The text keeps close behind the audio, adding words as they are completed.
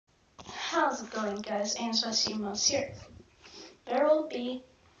How's it going, guys? And Spacimos here. There will be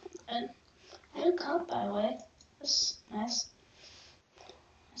a new cup, by the way. This is nice. It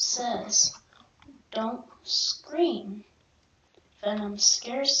says, "Don't scream. Venom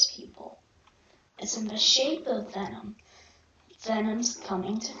scares people." It's in the shape of Venom. Venom's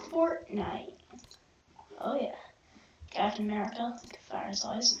coming to Fortnite. Oh yeah. Captain America, fire his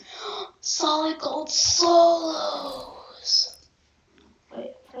eyes. Solid gold solos!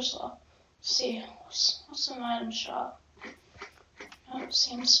 Wait, first of all, let's see, what's in my item shop? Nope,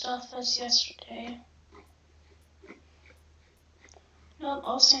 same stuff as yesterday. Nope,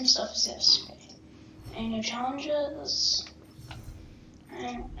 all same stuff as yesterday. Any new challenges?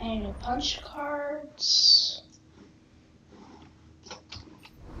 Any new punch cards?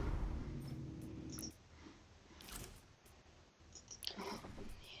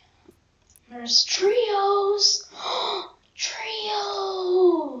 There's trios!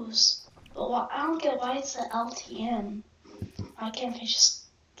 Trios! But I don't get why it's the LTM. Why can't they just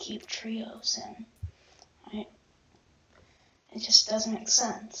keep trios in? Right? It just doesn't make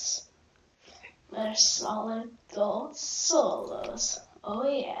sense. There's solid gold solos. Oh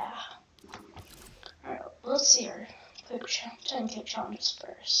yeah. Alright, let's see our 10 quick challenges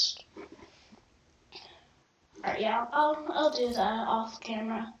first. Alright, yeah, I'll do that off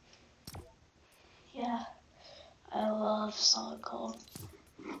camera. Yeah, I love solid gold.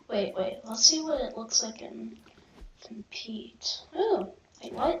 Wait, let's see what it looks like in Compete. Ooh,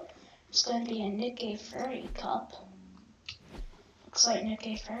 wait, what? It's going to be a Nikkei Furry cup. Looks like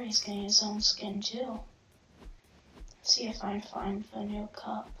Nikkei Furry's getting his own skin too. Let's see if I can find the new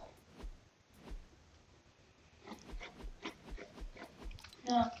cup.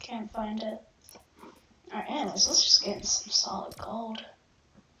 No, can't find it. Alright, anyways, let's just get some solid gold.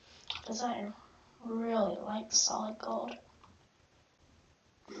 Because I really like solid gold.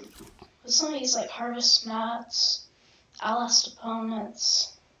 But some of these like harvest mats, outlast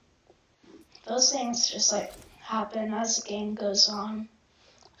opponents, those things just like happen as the game goes on.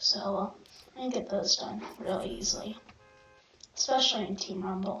 So I can get those done really easily. Especially in Team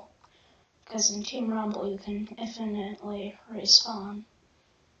Rumble. Because in Team Rumble you can infinitely respawn.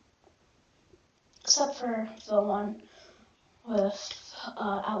 Except for the one with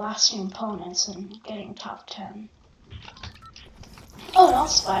outlasting opponents and getting top 10. Oh, and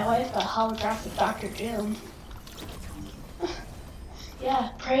also, by the way, the holographic Dr. Doom.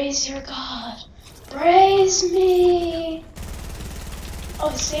 Yeah, praise your God. Praise me!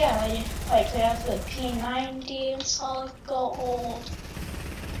 Oh, so yeah, like they have the P90 in solid gold.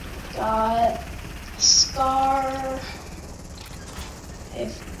 Got Scar.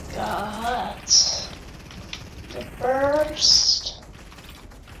 They've got the Burst.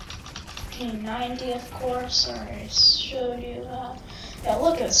 P90, of course. I already showed you that. Yeah,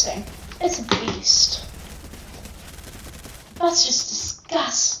 look at this thing. It's a beast. That's just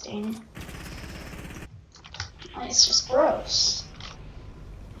disgusting. It's just gross.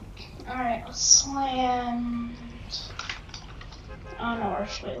 Alright, let's land. I don't know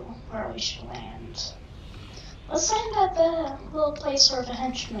where we should land. Let's land at the little place where the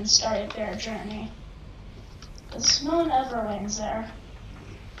henchmen started their journey. Because no one ever lands there.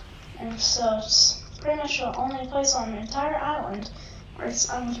 And so it's pretty much the only place on the entire island where it's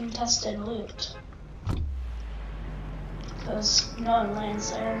uncontested loot. Because no one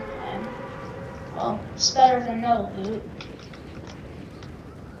lands there, and, well, it's better than no loot.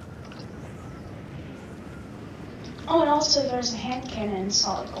 Oh, and also there's a hand cannon in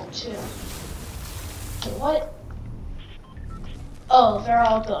solid gold too. Wait, what? Oh, they're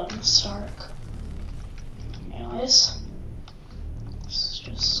all going Stark. Anyways, it's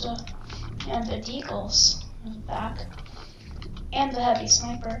just and the deagles is back, and the heavy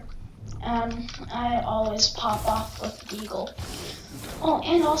sniper. I always pop off with the deagle. Oh,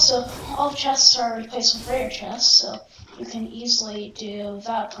 and also all chests are replaced with rare chests, so you can easily do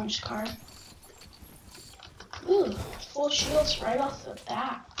that punch card. Ooh, full shields right off the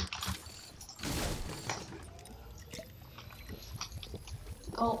bat.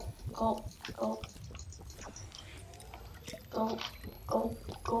 Go, go, go. Go, go,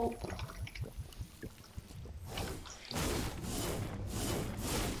 go.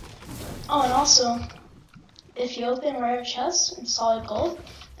 Oh, and also, if you open rare chests in solid gold,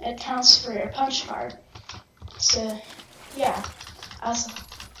 it counts for your punch card. So, yeah,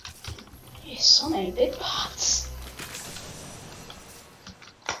 so many big pots.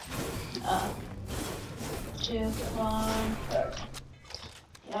 2, 1,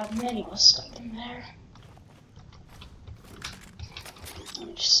 yeah, mini was stuck in there. Let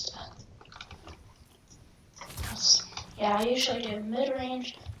me just, yeah, I usually do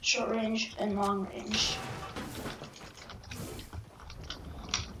mid-range, short range, and long range.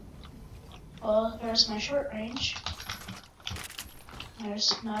 Well, there's my short range.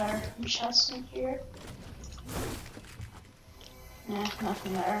 There's another chest in here. Nah,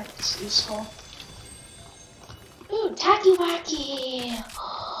 nothing there. It's useful. Ooh, Tacky Wacky!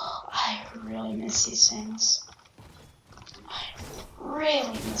 I really miss these things. I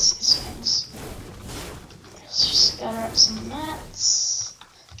really miss these things. Let's just gather up some mats.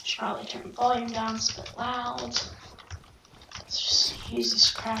 Should probably turn the volume down, it's a bit loud. Let's just use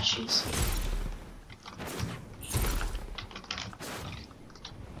these crashies.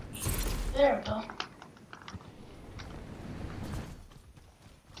 There we go.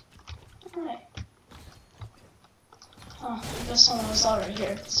 Alright. Oh, I guess someone was already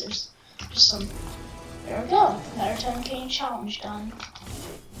here, because there's just some... There we go. Another 10k challenge done.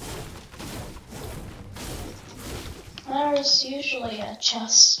 There's usually a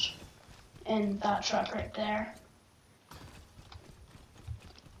chest in that truck right there.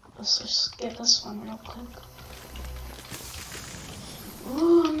 Let's just get this one real quick.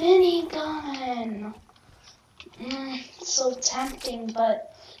 Ooh, minigun! It's so tempting,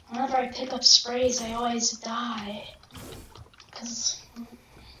 but whenever I pick up sprays, I always die. Because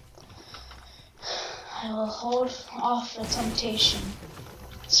I will hold off the temptation.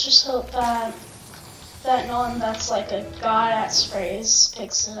 Let's just hope that no one that's like a god at sprays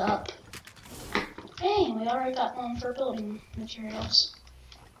picks it up. Hey, we already got one for building materials.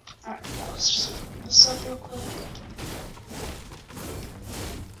 Alright, let's just put this up real quick.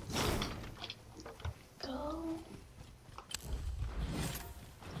 Go.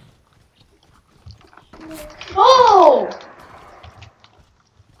 Oh!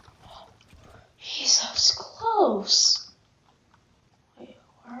 He's so close. Wait,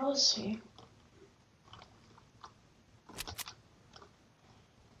 where was he?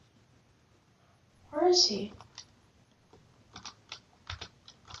 Where is he?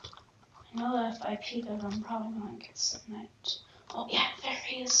 I know that if I peek at him, I'm probably going to get submit. Oh yeah, there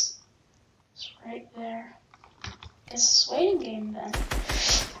he is. It's right there. Guess it's a waiting game then.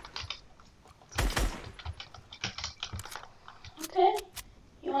 Okay,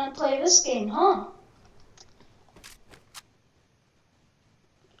 you want to play this game, huh?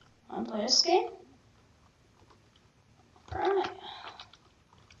 Want to play this game? Alright.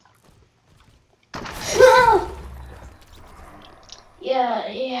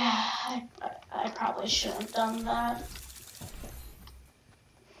 Yeah, I probably shouldn't have done that.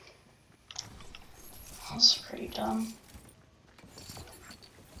 That's pretty dumb.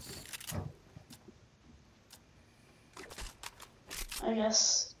 I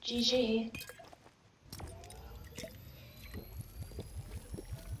guess GG.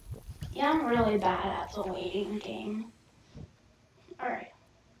 Yeah, I'm really bad at the waiting game. Alright.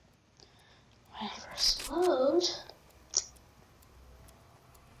 When I first load.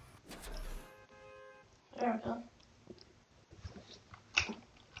 There we go.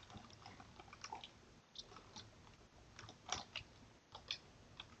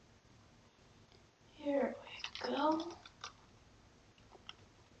 Here we go.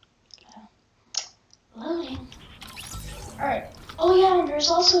 Loading. Alright. Oh yeah, and there's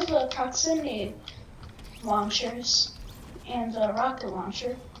also the proximity launchers and the rocket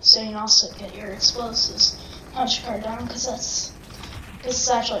launcher, so you can also get your explosives punch card down, because it's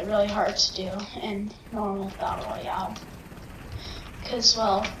actually really hard to do in normal Battle Royale. Because,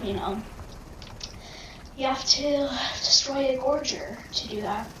 well, you know, you have to destroy a Gorger to do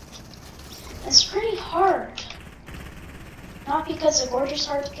that. It's pretty hard. Not because the Gorger's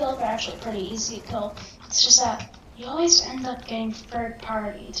hard to kill, but actually pretty easy to kill. It's just that you always end up getting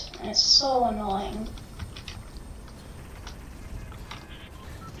third-partied, and it's so annoying.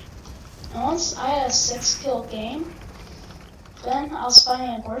 And once I had a 6-kill game, then I was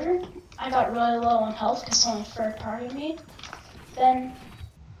fighting a Gorger. I got really low on health because someone third-partied me. Then,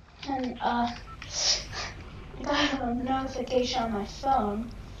 I got a notification on my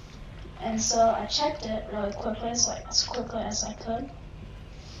phone, and so I checked it really quickly, as quickly as I could.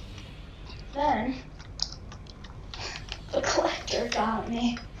 Then, the collector got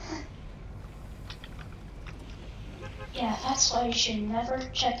me. Yeah, that's why you should never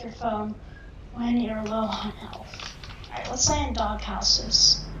check your phone when you're low on health. Alright, let's land dog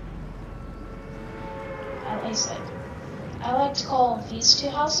houses. At least I like to call these two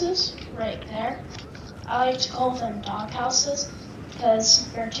houses right there. I like to call them dog houses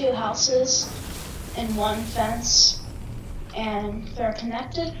because there are two houses in one fence and they're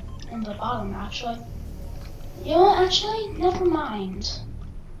connected in the bottom actually. You know what, actually, never mind.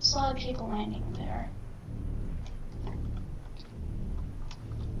 There's a lot of people landing there.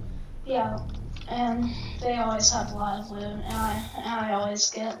 Yeah, and they always have a lot of loot, and I always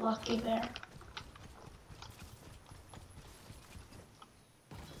get lucky there.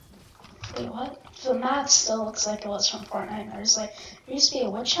 Wait, what? The map still looks like it was from Fortnite. There's like, there used to be a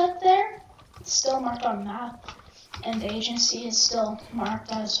witch hut there. It's still marked on the map. And the agency is still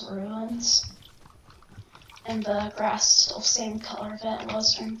marked as ruins. And the grass is still the same color that it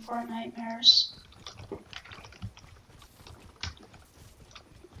was during Fortnite mirrors.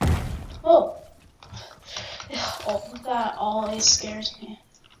 Oh! Oh, that always scares me.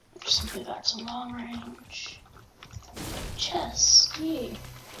 Simply that's a long range. Chest, yee.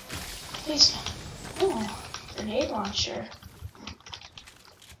 Please. Oh, grenade launcher.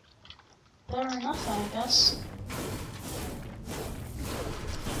 Better than nothing, I guess.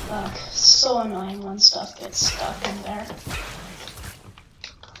 Ugh, so annoying when stuff gets stuck in there.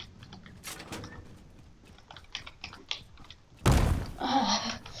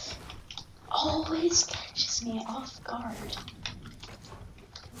 Always catches me off guard.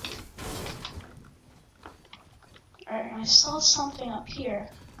 Alright, I saw something up here.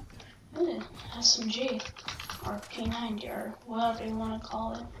 Ooh, SMG. Or P90 or whatever you want to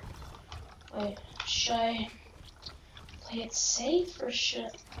call it. Wait, should I play it safe or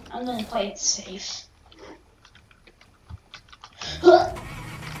should... I'm gonna play it safe. There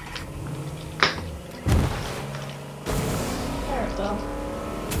we go.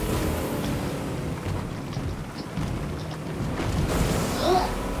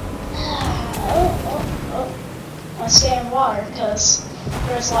 I stay in water because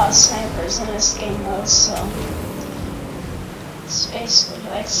there's a lot of snipers in this game mode, so it's basically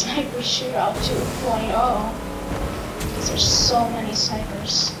like Sniper Shootout 2.0 because there's so many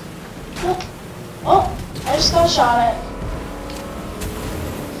snipers. Oh, I just got shot at.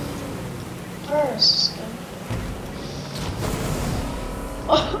 Where is this good?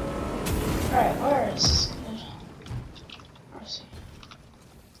 Oh, alright, where is this good? Where is he?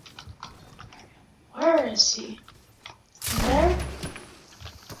 Where is he? There?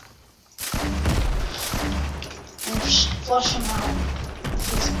 And flush him out. If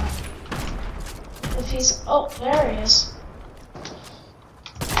he's not. If he's... Oh, there he is.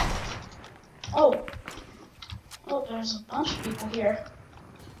 Oh. Oh, there's a bunch of people here.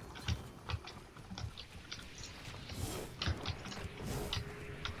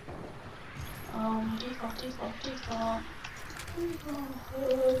 Default.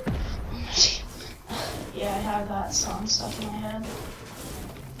 Yeah, I have that song stuck in my head.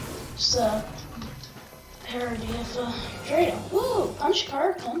 Just a parody of Dreidel. Woo! Punch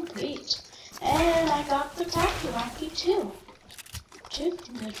card complete. And I got the Tacky Wacky too. Two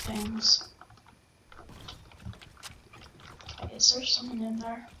good things. Okay, is there someone in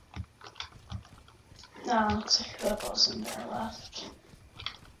there? No, looks like whoever was in there left.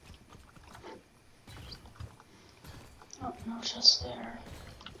 Oh, no, just there.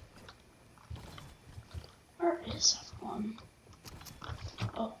 Where is everyone?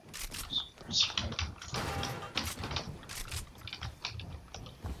 Oh, press right.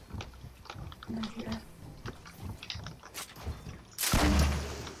 Right here.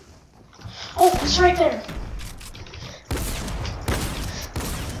 Oh, it's right there.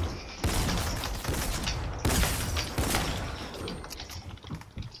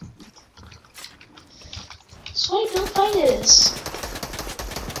 Sweet, no fight is.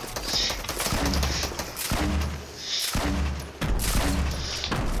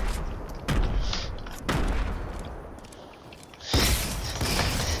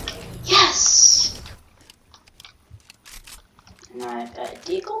 Yes! And I've got a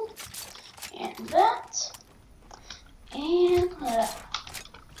deagle, and that, and that.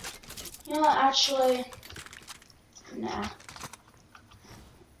 You know what, actually, nah.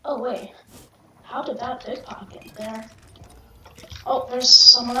 Oh, wait. How did that pickpocket get there? Oh, there's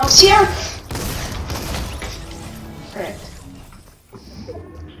someone else here! Frick.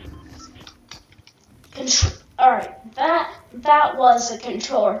 Alright, that was a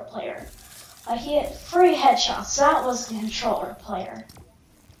controller player. He hit 3 headshots. That was the controller player.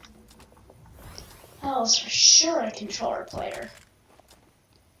 That was for sure a controller player.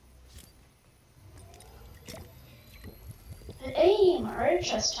 But hey, my rare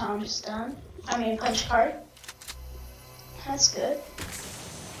chest challenge is done. I mean, punch card. That's good.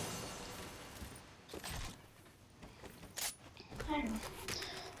 I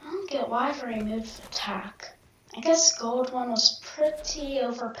don't get why I removed attack. I guess gold one was pretty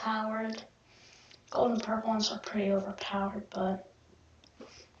overpowered. Gold and purple ones were pretty overpowered, but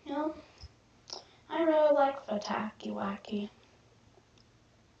you know, I really like the Tacky Wacky.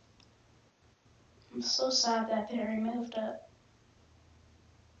 I'm so sad that they removed it.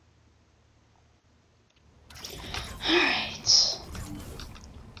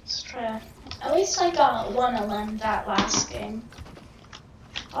 got one of them that last game.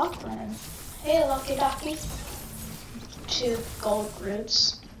 Auckland. Hey, Lucky Ducky. 2 gold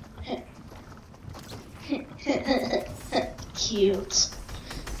roots. Cute.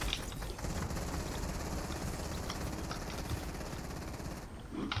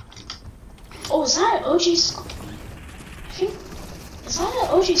 Oh, is that an OG Skull? I think, is that an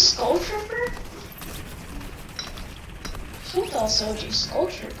OG Skull Trooper? I think that's OG Skull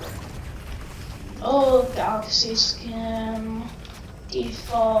Trooper. Oh, Galaxy Skin.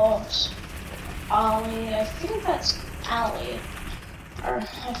 Default. Ollie. I think that's Allie. Or,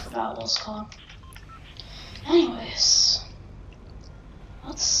 I forgot what it's called. Anyways.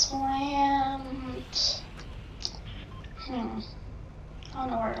 Let's land. I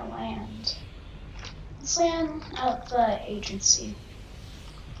don't know where to land. Let's land at the agency.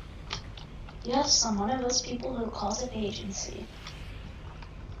 Yes, I'm one of those people who calls it agency.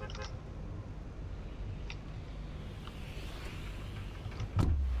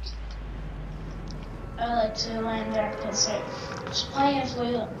 I like to land there because there's plenty of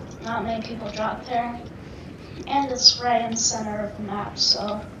loot, not many people drop there, and it's right in the center of the map,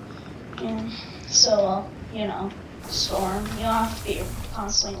 so, you know, storm. You don't have to be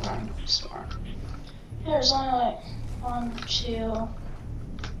constantly running from storm. There's only like 1, 2,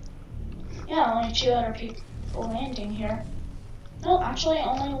 yeah, only 2 other people landing here. No, actually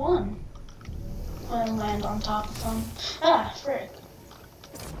only 1. I'm gonna land on top of them. Ah, frick.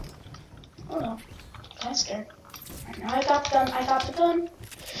 Oh no. I'm scared. Right now I got the gun. I got the gun.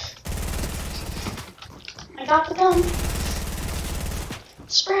 I got the gun.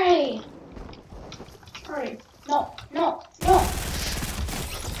 Spray. Hurry. No, no, no.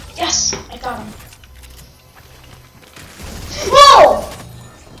 Yes, I got him. Whoa!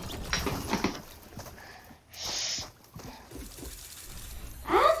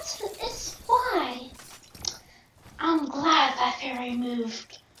 That is why I'm glad that fairy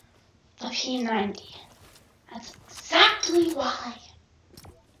moved the P90. That's exactly why.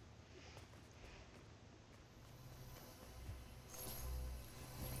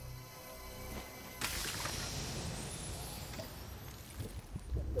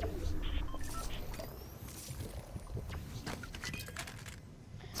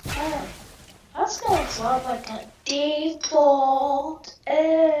 Oh, that's gonna look like a default.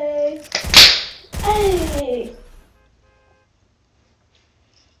 Hey, hey.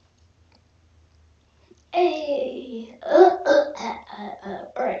 Hey,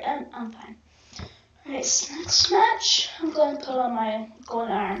 alright, I'm fine. Alright, so next match, I'm going to put on my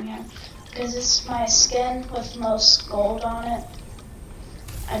golden Iron Man because it's my skin with most gold on it.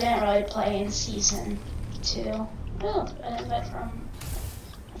 I didn't really play in season 2. Oh, an invite from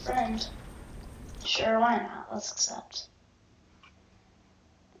a friend. Sure, why not? Let's accept.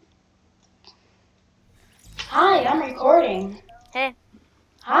 Hi, I'm recording. Hey.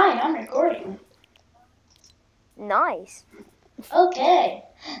 Hi, I'm recording. Nice. Okay,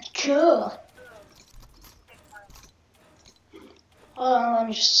 cool. Hold on, let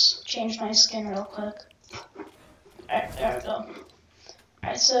me just change my skin real quick. Alright, there we go.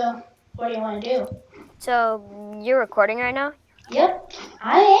 Alright, so what do you want to do? So, you're recording right now? Yep,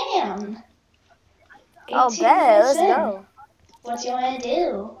 I am. Oh, bet. Let's go. What do you want to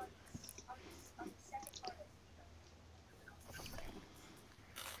do?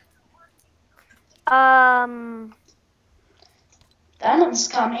 Venom's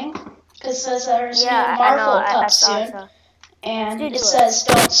coming, because it says there's a new Marvel Cup soon, and it says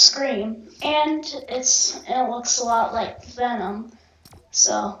don't scream, and it looks a lot like Venom,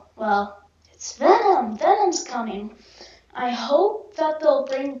 so, well, it's Venom! Venom's coming! I hope that they'll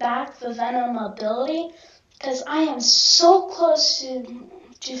bring back the Venom ability, because I am so close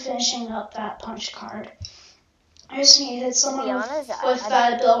to finishing up that punch card. I just need to hit someone with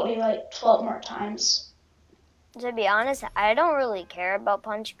that ability like 12 more times. To be honest, I don't really care about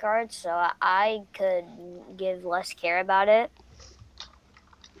punch cards, so I could give less care about it.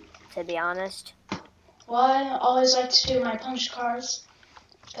 To be honest. Well, I always like to do my punch cards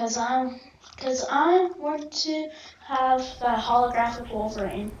because I want to have that holographic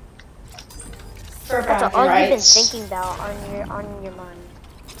Wolverine for bragging rights. That's all you've been thinking about on your mind.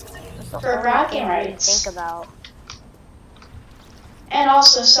 For bragging rights. Think about. And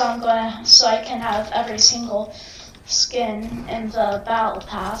also, so I can have every single skin in the battle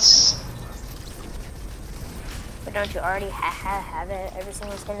pass. But don't you already have it? Every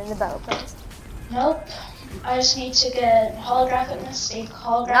single skin in the battle pass? Nope. I just need to get holographic Mystique,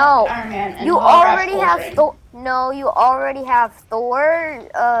 holographic Iron Man, and you already have Thor. No, you already have Thor.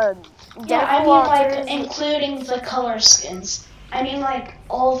 Yeah, I mean like including the color skins. I mean, like,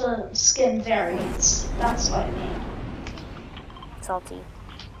 all the skin variants. That's what I mean. Salty.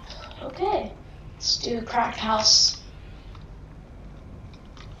 Okay. Let's do crack house.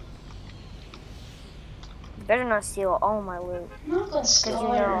 You better not steal all my loot. I'm not gonna Because steal you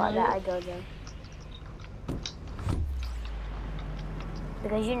all your know loot. that I go there.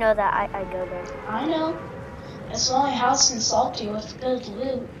 Because you know that I go there. I know. It's the only house in Salty with good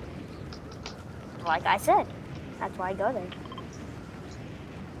loot. Like I said. That's why I go there.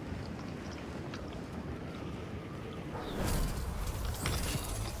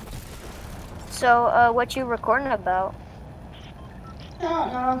 So, what you recording about? I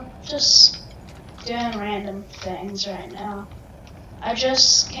don't know. Just doing random things right now. I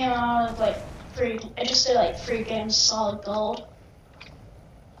just came out of like I just did like 3 games solid gold.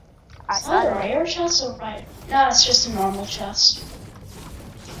 I Is saw that a that. rare chest or right? No, it's just a normal chest.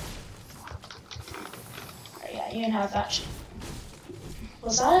 Oh, yeah, you can have that.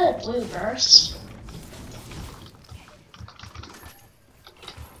 Was that a blue burst?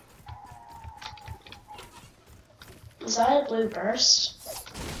 Was that a blue burst?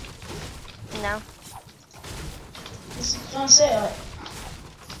 No. I was gonna say like,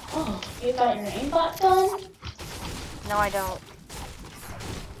 oh, you got your aimbot gun? No, I don't.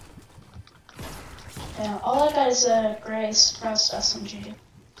 Yeah, all I got is a gray suppressed SMG.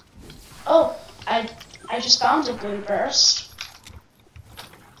 Oh, I just found a blue burst.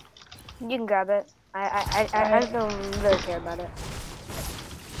 You can grab it. I don't really care about it.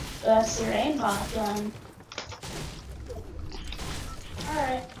 That's your aimbot gun.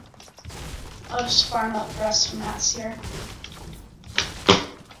 Alright. I'll just farm up the rest of mats here.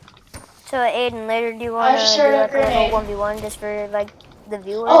 So, Aiden, later do you want to do like a little 1v1 just for like the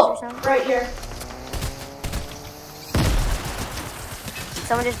viewers or something? Right here.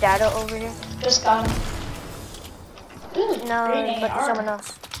 Someone just died over here? Just got him. Ooh, No, green but AR. there's someone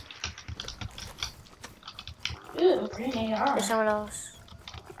else. Ooh, green AR. There's someone else.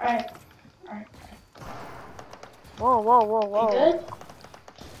 Alright. Whoa. You good?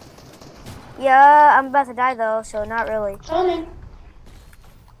 Yeah, I'm about to die though, so not really. Coming.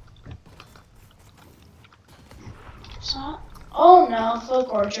 Oh no, full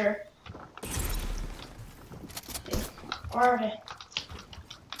gorger. Where are they?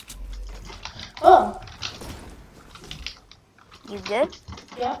 Oh. You good?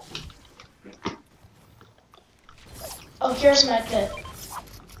 Yep. Oh, here's my kit.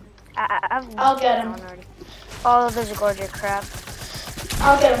 I'll get him. Oh, there's a gorger crap.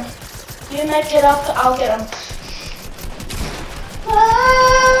 I'll get him. You make it up, I'll get him.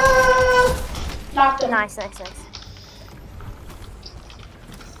 Ah! Knocked him. Nice.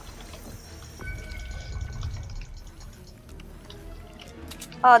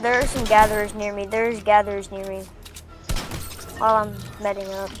 Oh, there are some gatherers near me. There's gatherers near me. While I'm medding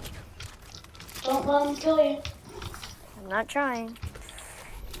up. Don't let him kill you. I'm not trying.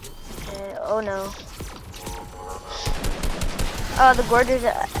 Oh no. Oh, the gorger's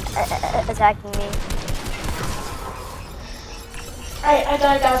attacking me. Alright, I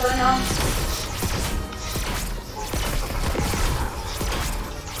gotta go for now.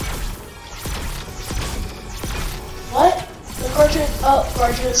 What? The gorger? Oh,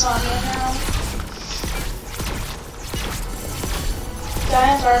 gorger's on me now. Guy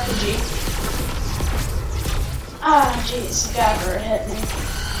has RPG. Ah, jeez, the gabber hit me.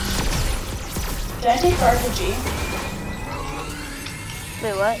 Did I take RPG?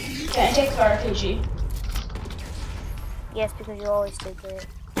 Wait, what? Can I take the RPG? Yes, because you always take it.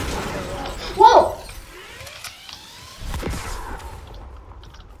 Whoa!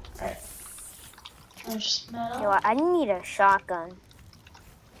 Alright. I just met You know up. what? I need a shotgun.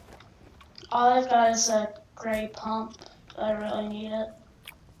 All I've got is a gray pump. But I really need it.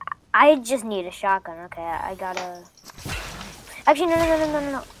 I just need a shotgun. Okay, I gotta... Actually,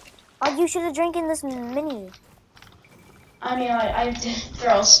 no. Oh, you should have drank in this mini. I mean, I did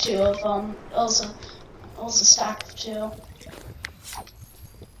throws 2 of them. It was a stack of 2.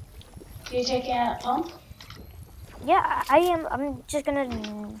 You taking a pump? Yeah, I am. I'm just gonna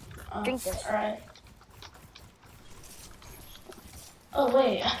drink this. Alright. Oh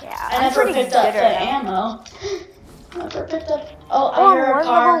wait. Yeah, I never picked up the ammo. Never picked up. Oh, I hear a car. I'm 1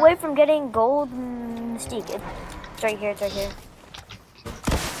 level away from getting gold mystique. It's right here. It's right here.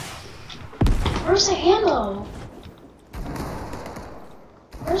 Where's the ammo?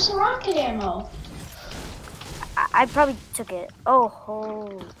 Where's the rocket ammo? I probably took it. Oh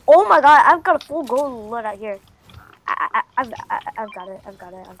my god! I've got a full gold loadout here. I've got it.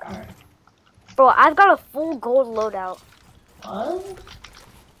 Right. Bro, I've got a full gold loadout. What?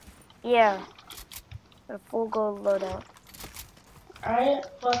 Yeah. A full gold loadout. Alright,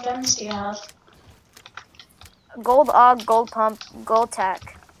 what guns do you have? Gold AUG, gold pump, gold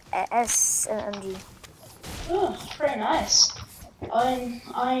tac, SMG. Oh, pretty nice. All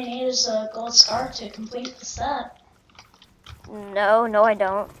you need is a gold scar to complete the set. No, I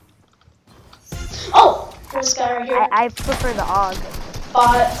don't. Oh! There's a guy right here. I prefer the AUG.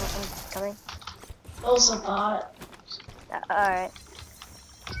 Bot. Coming. It was a bot. Alright.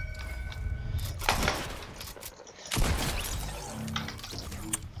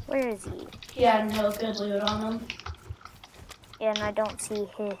 Where is he? He had no good loot on him. Yeah, and I don't see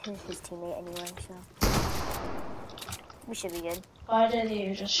his teammate anywhere, so we should be good. Why did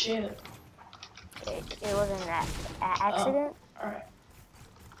you just shoot? It wasn't an accident. Oh, alright.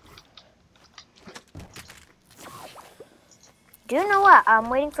 Do you know what I'm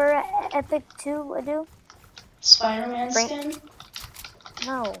waiting for Epic to do? Spider-Man skin?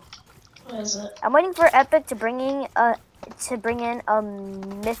 No. What is it? I'm waiting for Epic to bring in a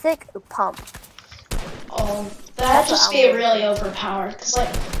mythic pump. Oh, that'd just be really overpowered. Cause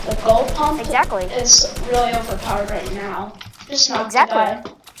like the gold pump is really overpowered right now. Just knock the guy.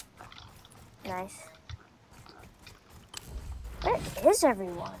 Nice. Where is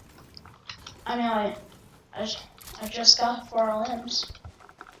everyone? I mean, I just got 4 limbs.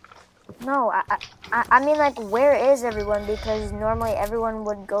 No, I mean like where is everyone? Because normally everyone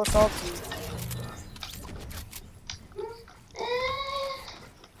would go salty.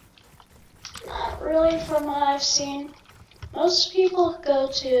 Not really from what I've seen. Most people go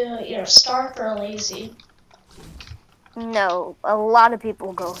to either Stark or Lazy. No, a lot of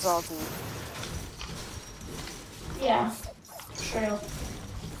people go salty. Yeah, true.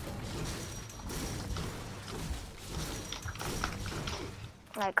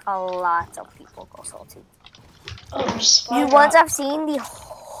 Like a lot of people go salty. Oh, there's You once I've seen the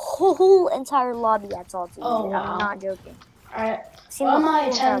whole entire lobby at salty. Oh, wow. I'm not joking. Alright. One of my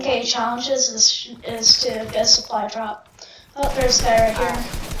 10k challenges is to get a supply drop. Oh, there's a guy right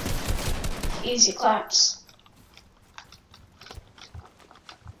here. Easy claps.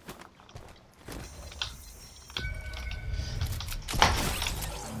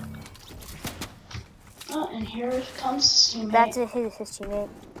 Oh, and here comes his teammate. That's his teammate.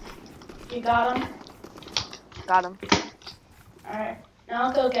 You got him? Got him. Alright. Now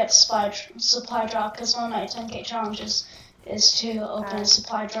I'll go get supply drop because one of my 10k challenges is to open a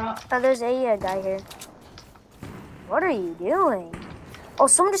supply drop. Oh, there's a guy here. What are you doing? Oh,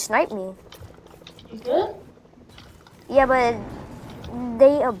 someone just sniped me. You good? Yeah, but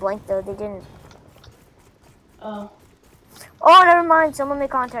they blanked though. They didn't. Oh. Oh, never mind. Someone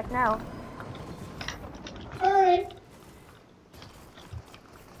made contact now. Alright.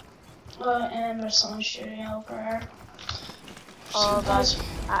 And there's someone shooting over her. Oh gosh.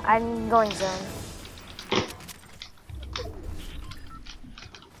 I'm going zone.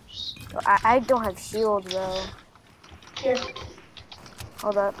 I don't have shield though. Here.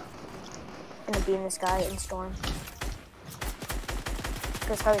 Hold up. I'm gonna beam this guy in storm.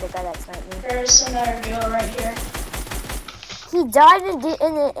 That's probably the guy that sniped me. There's another duo right here. He died and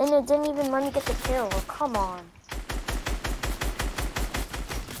it didn't even let me get the kill. Oh, come on.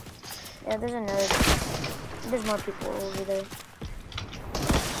 Yeah, there's another. There's more people over there.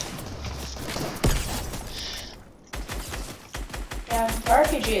 Yeah, the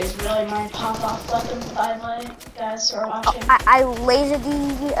RPG is really my pop-off weapon, by the way, guys who are watching. I lasered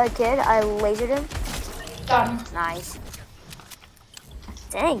the kid. I lasered him. Got him. Nice.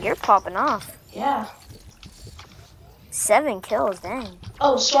 Dang, you're popping off. Yeah. 7 kills, dang.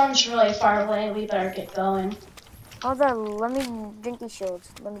 Oh, Storm's really far away. We better get going. Hold on, let me drink these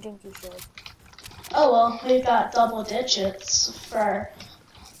shields. Oh, well, we've got double digits for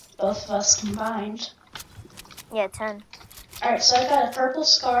both of us combined. Yeah, 10. Alright, so I got a purple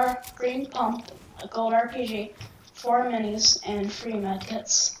scar, green pump, a gold RPG, 4 minis, and 3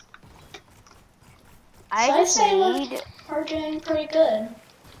 medkits. I'd say we're doing pretty good.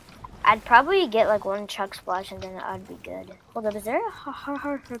 I'd probably get like 1 chuck splash and then I'd be good. Hold up, is there a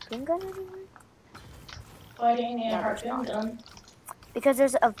harpoon gun anywhere? Why do you need a harpoon gun? Because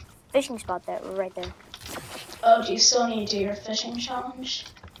there's a fishing spot there, right there. Oh, do you still need to do your fishing challenge?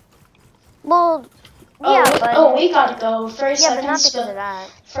 Well, yeah, but... we gotta go. 30 yeah, seconds, but not because of that.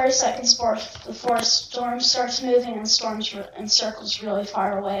 30 seconds before storm starts moving and storms and circles really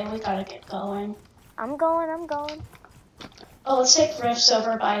far away. We gotta get going. I'm going. Oh, let's take Rifts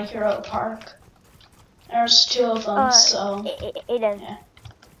over by Hero Park. There's 2 of them, so... Aiden.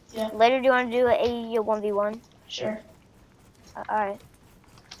 Yeah. Later, do you want to do a 1v1? Sure. Alright.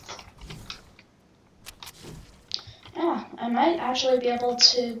 Yeah, I might actually be able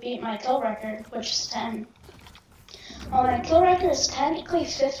to beat my kill record, which is 10. Well, my kill record is technically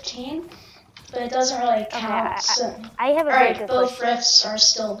 15, but it doesn't really count. I have a very Alright, good both question. rifts are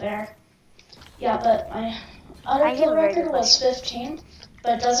still there. Yeah, but my other kill record was 15,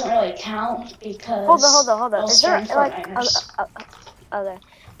 but it doesn't really count because hold on. I was Is there scaring like Fortniters. okay?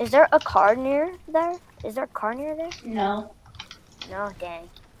 Is there a car near there? Is there a car near there? No. No, dang.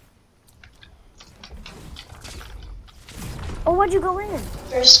 Oh, why'd you go in?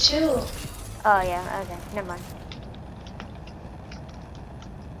 There's 2. Oh yeah, okay, never mind.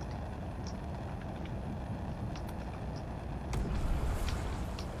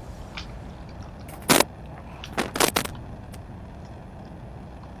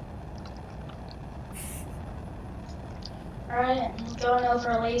 Alright, I'm going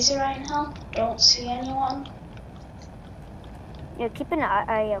over lazy right now. Don't see anyone. Yeah, keep an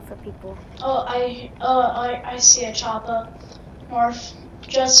eye out for people. Oh, I see a chopper.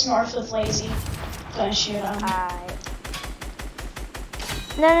 Just north of lazy. Gonna shoot him.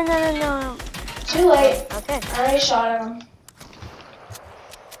 No. Too late. Okay. I already shot at him.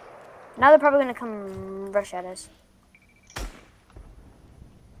 Now they're probably gonna come rush at us.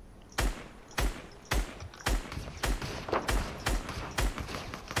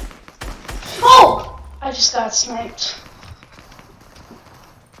 Oh! I just got sniped.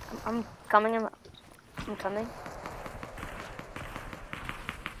 I'm coming. I'm coming.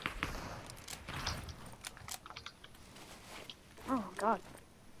 Oh God,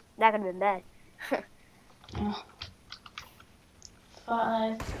 that could have been bad. Yeah.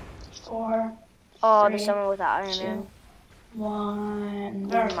 5, 4. Oh, 3, there's someone with an Iron 2, Man.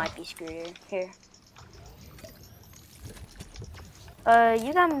 1. You might be screwed here.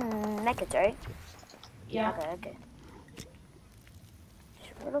 You got mechas, right? Yeah. Okay. There's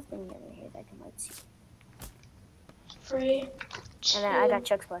a little thing in here that I can might see. 3, 2, And then I got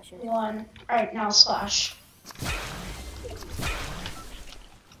chug splashes. 1. Alright, now splash.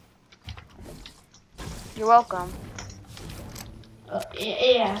 You're welcome.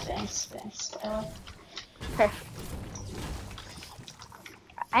 Yeah, thanks.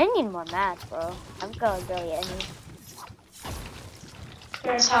 I need more mats, bro. I've got barely any.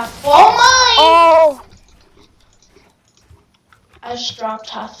 There's half. Oh my! Oh! I just dropped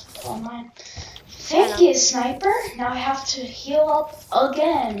half all mine. Thank you, sniper. Now I have to heal up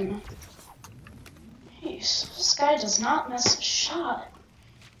again. Jeez, this guy does not miss a shot.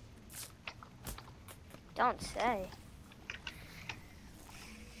 Don't say.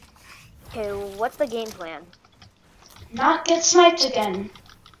 Okay, what's the game plan? Not get sniped again.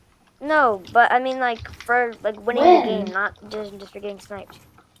 No, but I mean like for like winning the game, not just for getting sniped.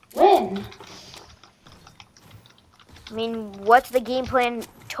 Win. I mean, what's the game plan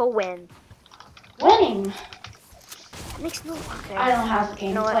to win? Winning. Makes no. Okay. I don't have a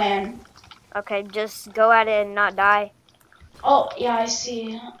game plan. Okay, just go at it and not die. Oh yeah, I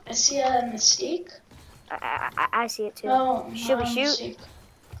see a mistake. I see it too. No, Should we shoot? Mistake.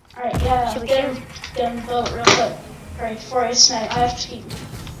 All right, yeah. Should we shoot? Get him vote real quick. All right, before I snipe, I have to be.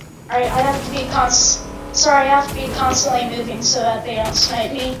 All right, I have to be Sorry, I have to be constantly moving so that they don't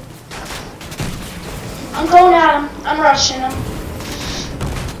snipe me. I'm going at him. I'm rushing him.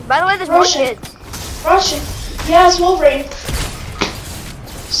 By the way, there's more kids. Rushing. Yeah, it's Wolverine.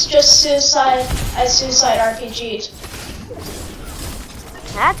 It's just suicide. I suicide RPG'd.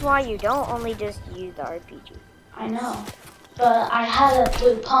 That's why you don't only just use the RPG. I know. But I had a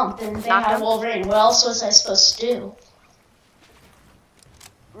blue pump and they had Wolverine. What else was I supposed to do?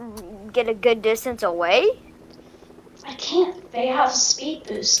 Get a good distance away? I can't. They have speed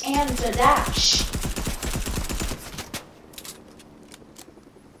boost and the dash.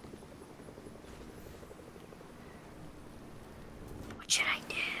 What should I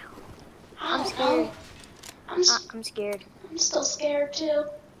do? I'm scared. I'm scared. I'm still scared too.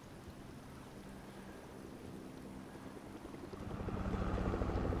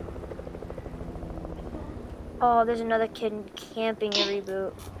 Oh, there's another kid camping a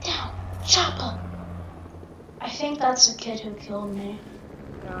reboot. Down, chopper. I think that's the kid who killed me.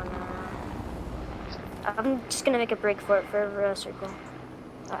 No. I'm just gonna make a break for it for a circle.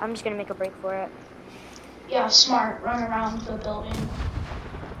 I'm just gonna make a break for it. Yeah, smart. Run around the building.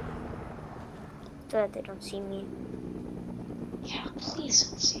 So that they don't see me. Yeah, please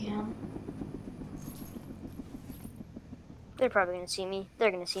don't see him. They're probably gonna see me. They're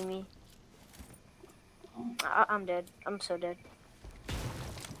gonna see me. I'm dead. I'm so dead.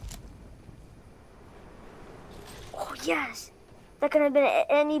 Oh, yes! That couldn't have been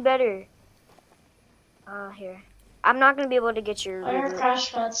any better. Here. I'm not going to be able to get your Why are reboot.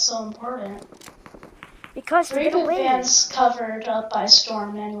 crash pads so important? Because to get Reboot away. van's covered up by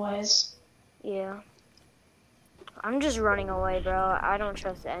storm anyways. Yeah. I'm just running away, bro. I don't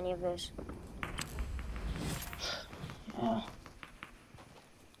trust any of this. Yeah.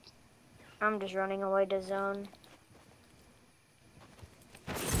 I'm just running away to zone.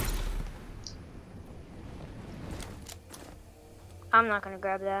 I'm not gonna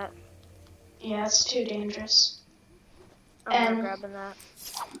grab that. Yeah, it's too dangerous. I'm not grabbing that.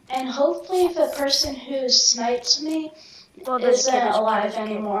 And hopefully the person who sniped me Oh, there's a kid, isn't there's a kid, alive there's a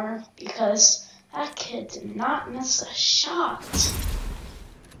kid. anymore, because that kid did not miss a shot.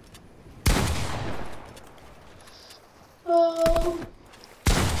 Oh,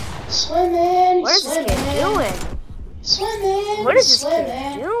 swimming, What is this kid doing? Swimming, What is this swimming.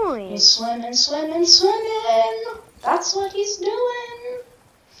 kid doing? He's swimming, swimming, swimming. That's what he's doing.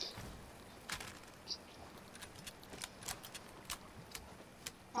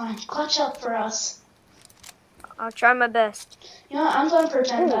 Come on, clutch up for us. I'll try my best. You know what, I'm going to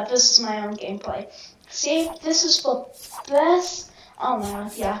pretend that this is my own gameplay. See, this is the best. Oh no,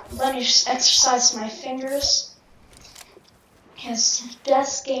 yeah. Let me just exercise my fingers. It's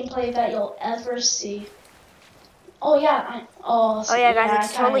best gameplay that you'll ever see. Oh yeah, Oh yeah, guys, yeah,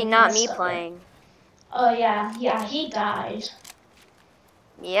 it's totally not me playing. Oh yeah, he died.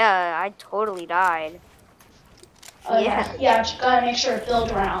 Yeah, I totally died. Oh yeah, just gotta make sure to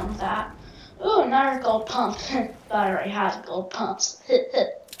build around that. Ooh, another gold pump. But I already had gold pumps.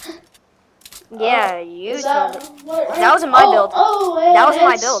 Yeah, you totally. Right? That wasn't my build. That wasn't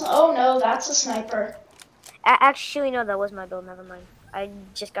my build. Oh no, that's a sniper. Actually, no, that was my build. Never mind. I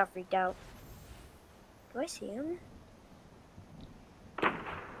just got freaked out. Do I see him?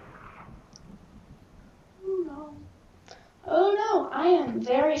 Oh no. Oh no, I am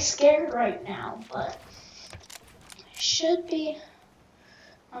very scared right now, but I should be.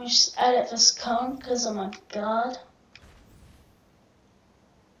 Let me just edit this cone, because oh my god.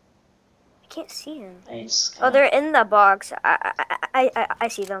 I can't see him. Oh, they're in the box. I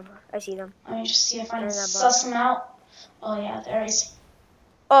see them. I see them. Let me just see if I can suss them out. Oh yeah, there he is.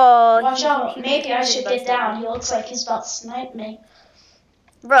 Oh, watch out. Maybe I should get down. He looks like he's about to snipe me.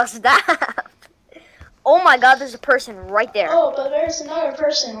 Bro, stop. Oh my god, there's a person right there. Oh, but there's another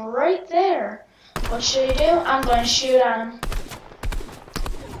person right there. What should he do? I'm going to shoot at him.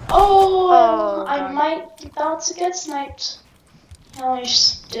 Oh, I might be about to get sniped. Let me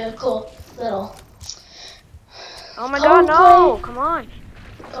just do a cool little. Oh my god, no! Come on.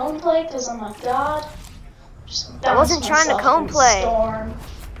 Cone play, because oh my god. I wasn't trying to cone play.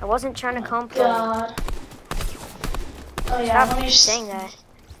 I wasn't trying to cone play. God. Oh yeah, let me just saying that.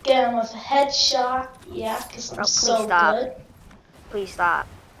 Get him with a headshot. Yeah, because I'm so good. Please stop.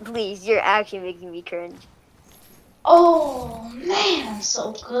 Please, you're actually making me cringe. Oh man, I'm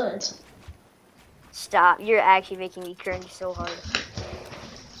so good. Stop. You're actually making me cringe so hard.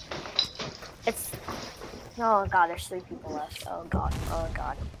 It's... Oh god, there's 3 people left. Oh god. Oh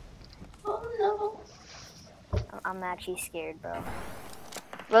god. Oh no. I'm actually scared, bro.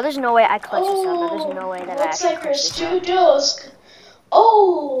 Bro, there's no way I clutch this up. Bro. There's no way that I actually clutch this up. Looks like there's 2 duos.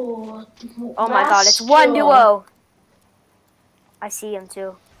 Oh! Oh my god, it's 1 duo. I see him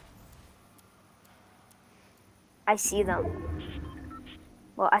too. I see them.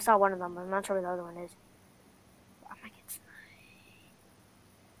 Well, I saw one of them, but I'm not sure where the other one is.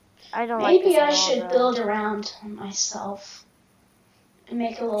 I don't like this Maybe at I all, should bro. build around myself and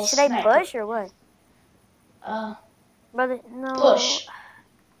make a little. Should I push or what? Brother, no. Push.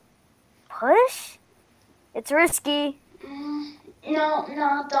 Push? It's risky. No,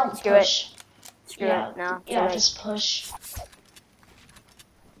 don't Screw push. Screw it. No. Yeah, just push.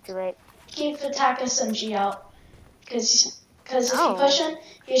 Too late. Keep the attack SMG out, because if you push him,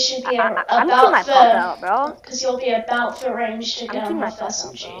 you should be I'm keeping my pump out, bro. Because you'll be about the range to get him with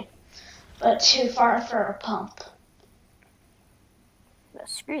SMG, but too far for a pump. But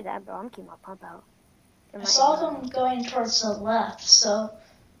screw that, bro. I'm keeping my pump out. I saw them going towards the left, so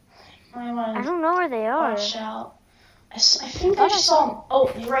I want to. I don't know where they are. Watch out. I think I just saw them.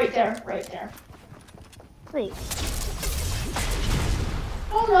 Oh, right there, right there. Wait.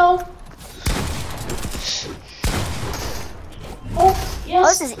 Oh no. Oh,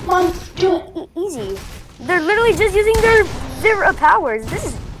 yes. This is come on, do it. Easy. They're literally just using their powers. This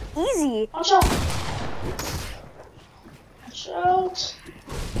is easy. Watch out. Watch out.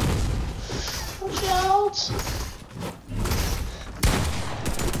 Watch out.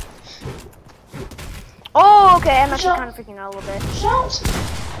 Oh, okay. I'm actually kind of freaking out a little bit. Watch out.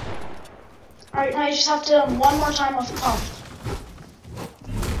 Alright, now you just have to do one more time with the pump.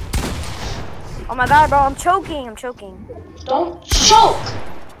 Oh my god, bro. I'm choking. I'm choking. Don't choke.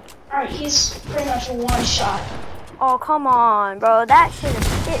 Alright, he's pretty much a one shot. Oh, come on, bro. That should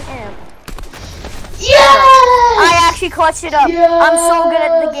have hit him. Yes! I actually clutched it up. I'm so good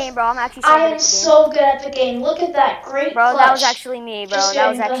at the game, bro. I'm actually so good at the game. I'm so good at the game. Look at that great Bro, clutch. that was actually me, bro. Just That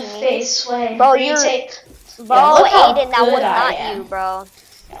was doing actually the me. face sway. Bro, retake. Bro, Yeah, look how Aiden, that good was I not am. you, bro.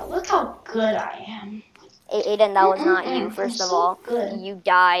 Yeah, look how good I am. Aiden, that was not you, first I'm of so all. good. You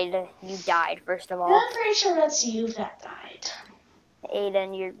died. You died, first of all. I'm pretty sure that's you that died.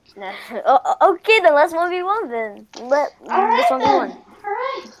 Aiden, you're... okay, then let's 1v1 then. Let's 1v1. Alright,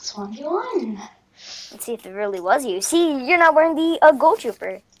 let's 1v1. Let's see if it really was you. See, you're not wearing the Gold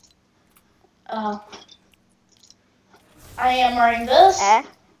Trooper. I am wearing this.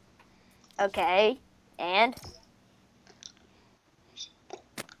 Okay, and?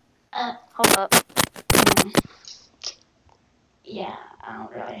 Hold up. Yeah, I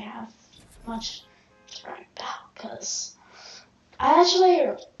don't really have much to write about because I actually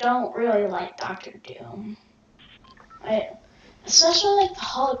don't really like Doctor Doom. Especially like the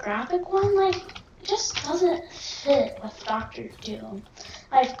holographic one, like it just doesn't fit with Doctor Doom.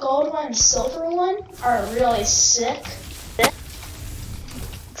 Like gold one and silver one are really sick.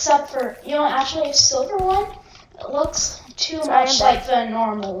 Except for, actually silver one, it looks too much like the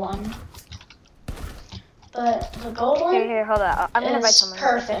normal one. But the gold one here, hold on. I'm gonna invite someone.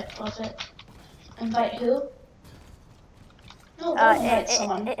 Perfect with it. Invite who? No, don't invite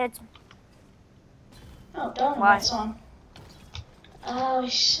someone. No, don't invite someone. We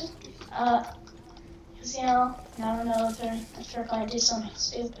should. Because never know if they're going to do something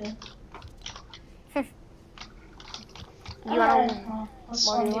stupid. Let's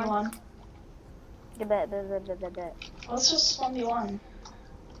 1v1. Bet. Let's just 1v1.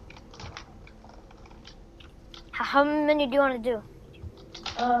 How many do you want to do?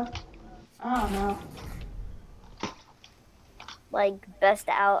 I don't know. Like best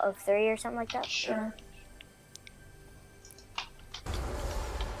out of 3 or something like that? Sure.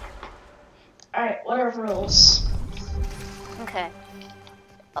 Alright, what are rules? Okay.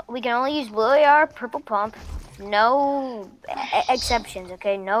 We can only use blue AR, purple pump. No exceptions,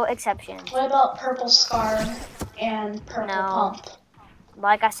 okay? No exceptions. What about purple scar and purple pump?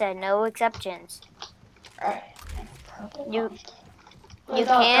 Like I said, no exceptions. Alright, purple pump. You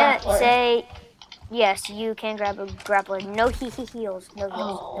can't say... Yes, you can grab a grappler. No heals. No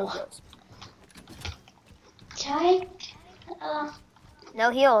heals. No heals. Can I... No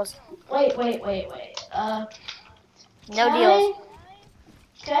heals. Wait. No deals.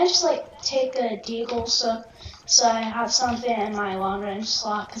 Can I just take a deagle so I have something in my long range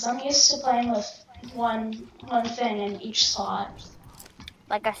slot? Because I'm used to playing with one thing in each slot.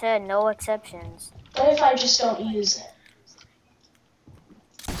 Like I said, no exceptions. What if I just don't use it?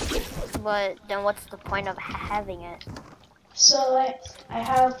 But then what's the point of having it? So I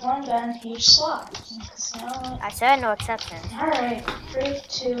have one gun in each slot. I said no exceptions. Alright, 3,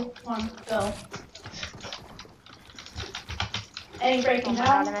 2, 1, go. Any breaking down?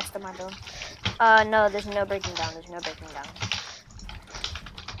 God, I messed up my build. No, there's no breaking down.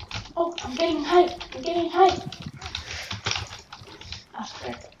 Oh, I'm getting height.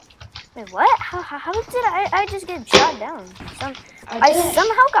 Wait, what? How did I just get shot down? I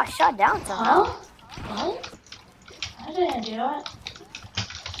somehow got shot down somehow. Huh? What? I didn't do it. Oh,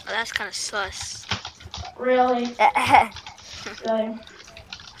 that's kind of sus. Really? Really?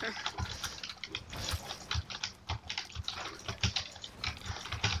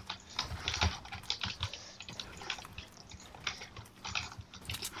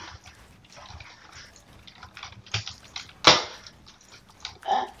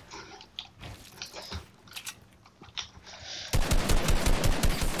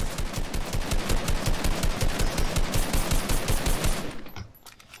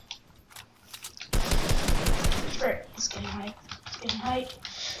 He's getting height.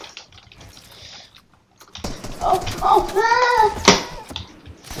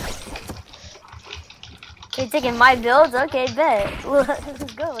 You're taking my builds? Okay, bet.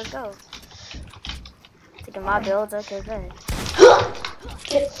 Let's go. Taking my builds? Okay, bet.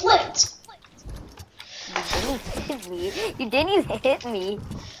 Get flipped! You didn't even hit me.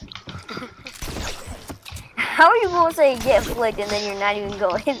 How are you going to say get flicked and then you're not even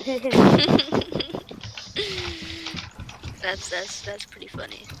going? That's pretty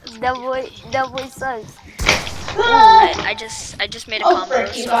funny. That boy sucks. I just made a combo,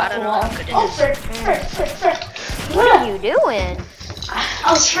 so I don't know how good it is. What are you doing? I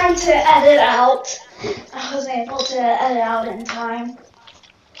was trying to edit out. I was able to edit out in time.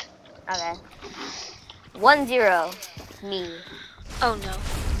 Okay. 1-0. Me. Oh no.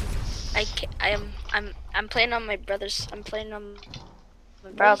 I'm playing on my brother's. I'm playing on.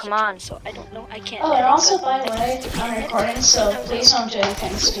 Bro, come on. So I don't know. I can't. Oh, and also, by the way, I'm recording, so please don't do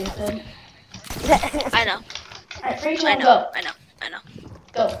anything stupid. I know. Alright, 3, 2, I 1, know, go. I know, I know.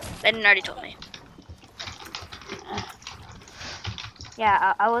 Go. Landon already told me.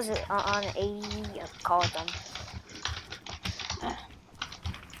 Yeah, I was on a call with them.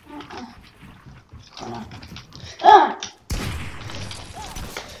 Ah!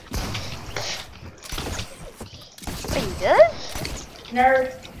 Are you good?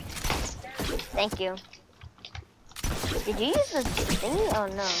 Nerd. Thank you. Did you use the thingy? Oh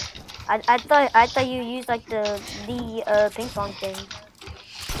no. I thought you used like the ping pong thing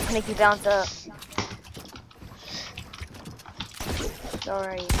to make you bounce up.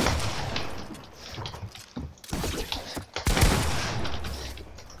 Sorry.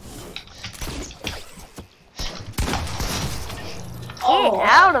 Oh. Get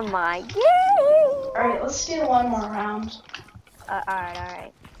out of my game! Alright, let's do one more round.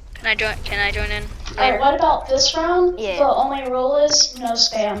 Alright. Can I join in? Alright, what about this round? Yeah. The only rule is no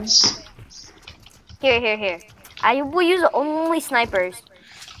spams. Here. I will use only snipers.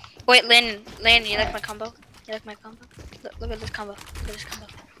 Wait, Landon, you like my combo? You like my combo? Look at this combo. Look at this combo.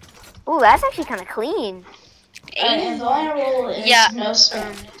 Ooh, that's actually kind of clean. Alright, and the only rule is no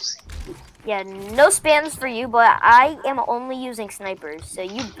spams. Yeah, no spams for you, but I am only using snipers, so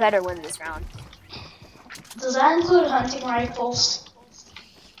you better win this round. Does that include hunting rifles?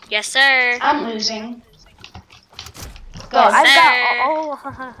 Yes, sir. I'm losing. Go. I've sir. got all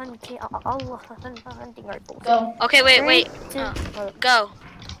hunting rifles. Go. Okay, wait. 3, 2, Go.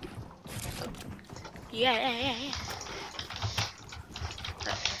 Yeah.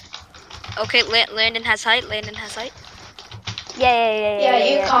 Okay, Landon has height. Yeah,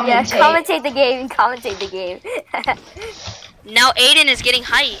 you commentate. Yeah, commentate the game. Now Aiden is getting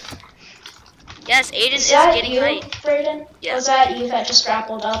height. Yes, Aiden is that getting you, height. Brayden? Yeah. Was that you that just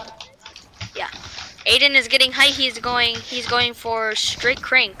grappled up? Yeah. Aiden is getting height. He's going for straight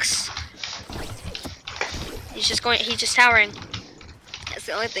cranks. He's just towering. That's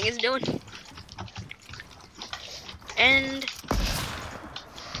the only thing he's doing. And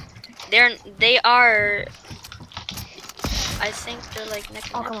they are, I think they're like neck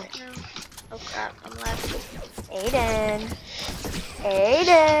and neck right now. Oh crap, I'm laughing. Aiden.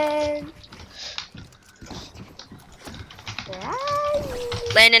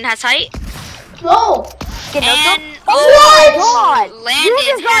 Landon has height. No! Get no And scope. Oh my god!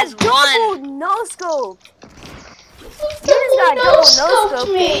 Landon has won. No scope. You You just got double no scope,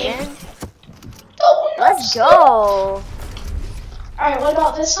 me. Aiden. Oh, no Let's scope. go. Alright, what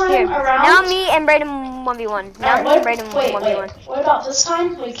about this time? Here, Around? now me and Brayden 1v1. Now Alright, me and Brayden 1v1. What about this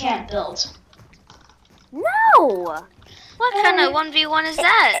time? We can't build. No! What kind of 1v1 is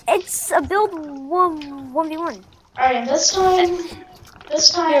that? It's a build 1v1. Alright, and this time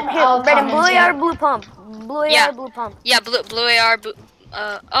Here, I'll Brayden, blue commentate. AR, blue pump. Blue Yeah. AR, blue pump. Yeah, blue AR.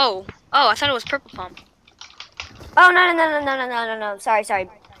 Oh, I thought it was purple pump. Oh, no. Sorry.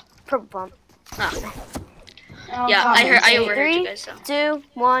 Purple pump. Oh. I'll Yeah, I commentate. overheard you guys. So. 2,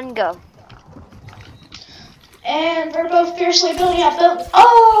 1, go. And we're both fiercely building up.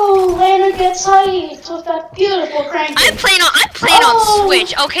 Oh, Landon gets height with that beautiful crank. I'm playing on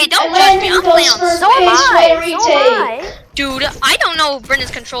Switch. Okay, don't and judge me. Landon I'm playing goes on for Switch. So am I. Dude, I don't know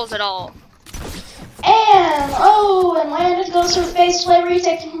Brendan's controls at all. And Landon goes for face play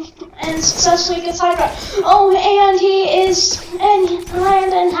retake and successfully gets high ground. Oh, and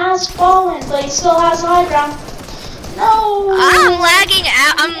Landon has fallen, but he still has high ground. No. I'm lagging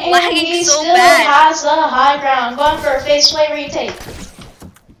out. I'm lagging he so still bad. has the high ground, going for a face play retake.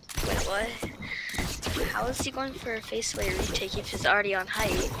 Wait, what? How is he going for a face layer retake if he's already on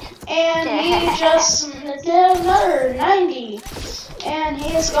height? And he just did another 90. And he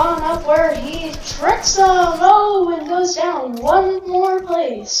has gone up where he tricks them. Oh, and goes down one more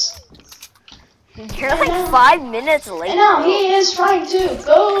place. You're like 5 minutes late. And now he is trying to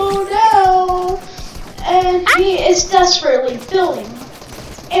go down. And he is desperately building.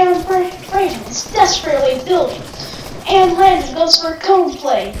 And Brayden is desperately building. And Landon goes for cone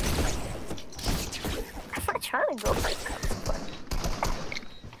play. I'm not trying to go for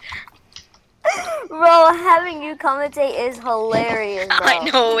Bro, having you commentate is hilarious, bro. I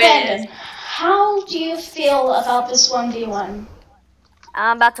know it Landon, is. how do you feel about this 1v1?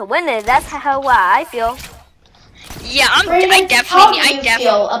 I'm about to win it. That's how I feel. Yeah, Brayden, I how do you definitely.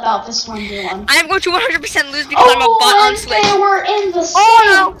 feel about this 1v1? I'm going to 100% lose because I'm a bot on and Switch. they were in the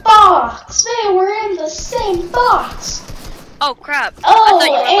same box. They were in the same box. Oh crap! I Oh, thought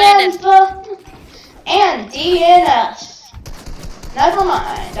you were Landon. and DNF. Never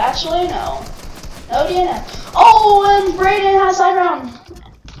mind. Actually, no. No DNF. Oh, and Brayden has high ground.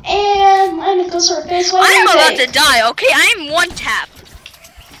 And Landon goes for a face I'm about retake. to die. Okay, I'm one tap.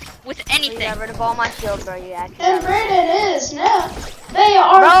 with You anything. got rid of all my shield, bro. You actually. And got rid of it. Brayden is now. They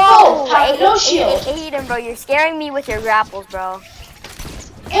are Bro, both have no shield. Aiden, bro, you're scaring me with your grapples, bro.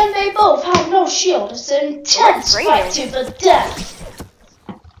 And they both have no shield. It's an intense Where's fight Brayden? to the death.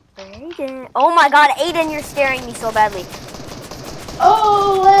 Aiden. Oh my God, Aiden, you're scaring me so badly.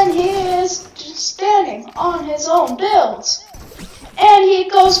 Oh, and he is just standing on his own build. And he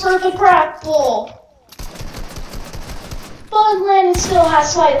goes for the grapple. But Landon still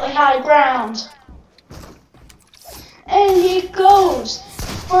has slightly high ground. And he goes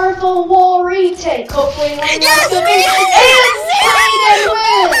for the wall retake. Hopefully Landon has good vision.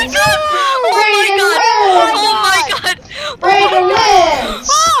 And Brayden wins! Brayden wins!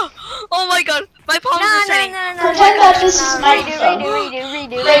 Oh my god, my palms are sweating. Pretend that this is microphone.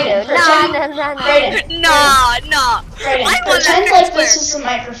 Redo. Brayden, pretend. Brayden, Nah. Brayden, I won pretend that like fair this and is a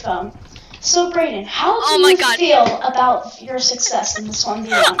microphone. So Brayden, how Oh do my you God. feel about your success in this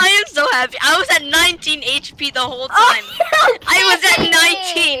 1v1? I am so happy. I was at 19 HP the whole time. I was at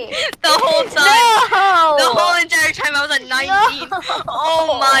 19 the whole time. No! The whole entire time I was at 19. No.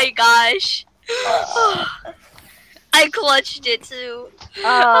 Oh my gosh. I clutched it too.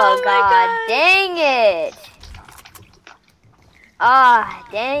 Oh, my God, dang it. Ah,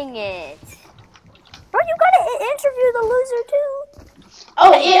 dang it. Bro, you gotta interview the loser too.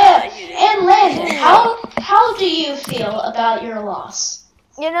 Oh yeah, you did. and Landon, how do you feel about your loss?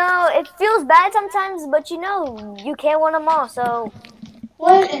 You know, it feels bad sometimes, but you know, you can't win them all, so...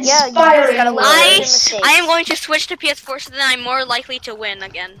 What Yeah, you just inspiring gotta learn. I words. I am going to switch to PS4 so then I'm more likely to win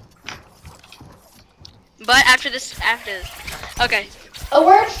again. But after this. Okay. A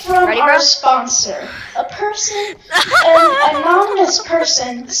word from Ready, our bro? sponsor. An anonymous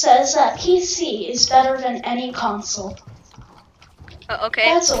person says that PC is better than any console. Oh,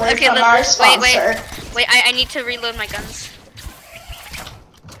 okay. That's a word Okay, from our wait. sponsor. Wait, I need to reload my guns.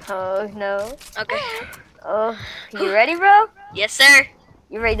 Oh, no. Okay. Oh, you ready, bro? Yes, sir.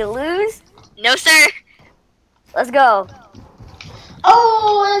 You ready to lose? No, sir. Let's go.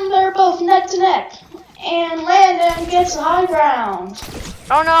 Oh, and they're both neck to neck. And Landon gets the high ground.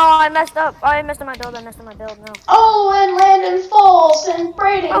 Oh, no, I messed up. Oh, I messed up my build. No. Oh, and Landon falls, and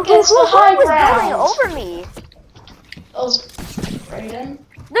Brayden Oh, gets the high was ground. going over me? That was Brayden.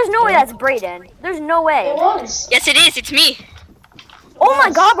 There's no way that's Brayden. There's no way. It was. Yes, it is. It's me. Oh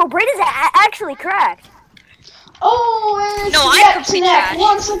my God, bro, Brayden's actually cracked. Oh, and it's No, I'm neck to complete neck trash.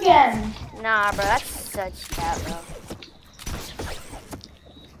 once again. Nah, bro, that's such cat, bro.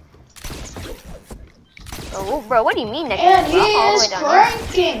 Oh, bro, what do you mean next? And he Bro, I'm all the is way down here.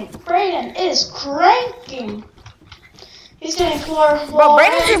 cranking. Brayden is cranking. He's getting floor. Bro,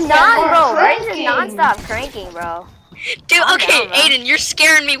 Brayden's just Brayden's cranking. just non-stop cranking, bro. Dude, Calm okay, down, bro. Aiden, you're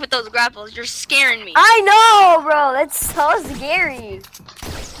scaring me with those grapples. You're scaring me. I know, bro. That's so scary.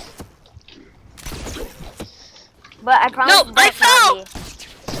 But I promise. No, I that's not fell. me.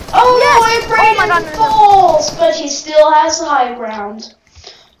 Oh, Yes! and Brayden Oh my God, no. falls, but he still has the high ground.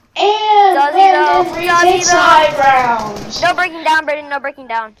 And Does he Landon though? Does he retakes the though? high ground. No breaking down, Brayden. No breaking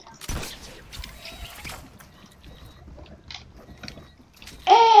down.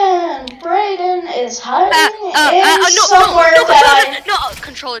 And Brayden is hiding somewhere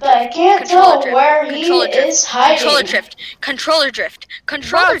controller that I drift. can't Controller tell drift. where Controller he drift. is hiding. Controller drift. Bro,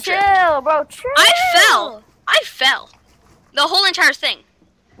 Controller drift. chill, bro. Chill. I fell. The whole entire thing.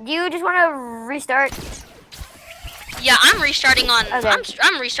 Do you just want to restart? Yeah, I'm restarting on. Okay.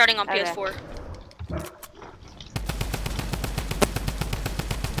 I'm restarting on Okay. PS4.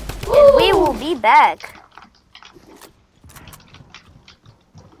 And we will be back.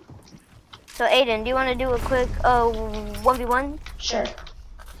 So Aiden, do you want to do a quick 1v1? Sure.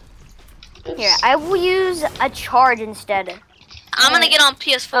 Oops. Here, I will use a charge instead I'm gonna get on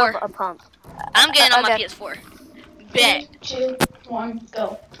PS4. of a pump. I'm getting on my okay. PS4. Bet. 3, 2, 1,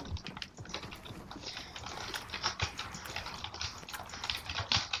 go.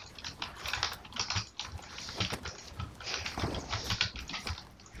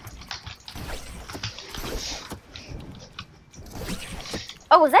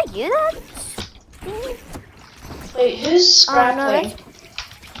 Oh, was that you then? Wait, who's Oh, no, grappling?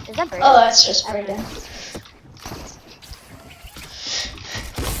 Is that Brayden? Oh, that's just Brayden.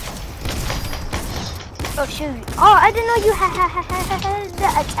 Oh shoot! Oh, I didn't know you had the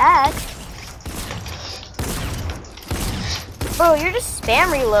attack. Bro, you're just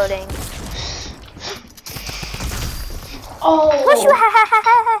spam reloading. Oh. Plus, you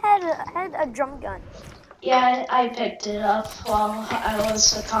had a drum gun. Yeah, I picked it up while I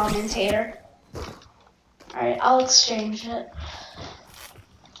was a commentator. Alright, I'll exchange it.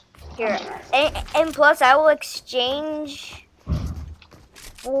 Here, and plus, I will exchange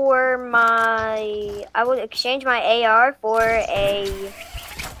for my... I would exchange my AR for a...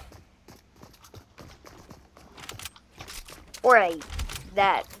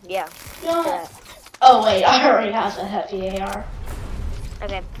 That, yeah. Yeah. Oh wait, I already have a heavy AR.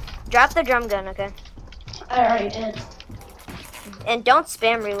 Okay. Drop the drum gun, okay? I already did. And don't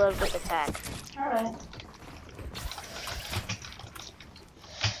spam reload with attack. Alright.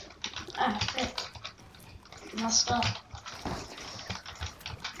 Ah, frick. Messed up.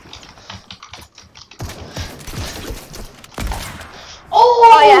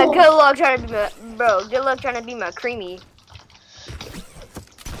 Oh yeah, good luck trying to be my... Bro, good luck trying to be my creamy.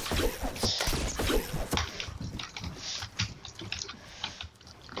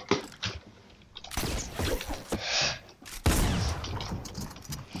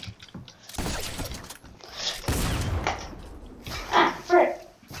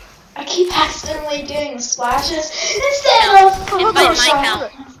 Accidentally doing splashes instead of invite my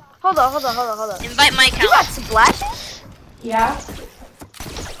account. Hold on. Invite my account. You got splashes? Yeah.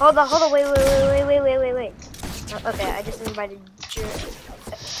 Hold on, wait. Okay, I just invited your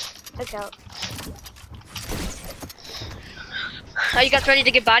account. Are you guys ready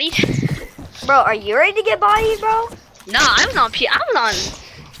to get bodied? Bro, are you ready to get bodied, bro? Nah, I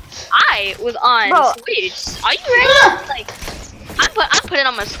was on Switch. Are you ready? Like, I'm putting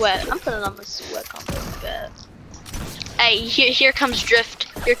on my sweat. I'm putting on my sweat combo. Bet. Hey, here comes drift.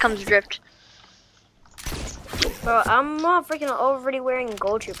 Here comes drift. Bro, I'm freaking already wearing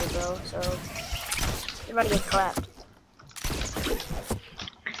gold trooper, bro. So you're about to get clapped.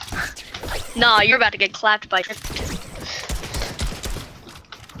 Nah, you're about to get clapped by drift.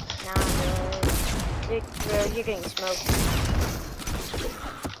 Nah, bro, you're getting smoked.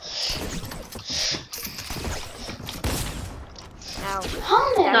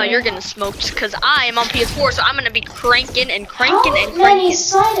 Ow. No, you're getting smoked because I am on PS4, so I'm gonna be cranking and cranking and How many cranking.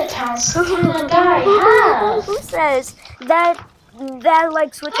 side accounts can a guy have? Who says that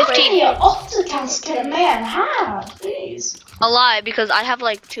like Switch? How many alt accounts can a man have? Please. A lot, because I have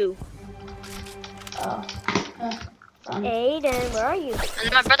like 2. Oh. Aiden, where are you? And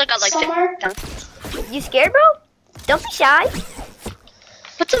then my brother got like Somewhere. 6. You scared, bro? Don't be shy.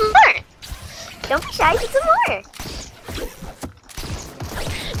 Put some more. Don't be shy. Put some more.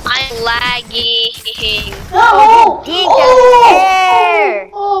 I'm lagging. No! Dink out of the air!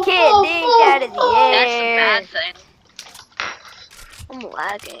 Kid, dink out of the That's a air! bad thing. I'm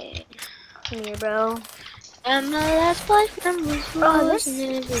lagging. Come here, bro. And my last boyfriend was I'm just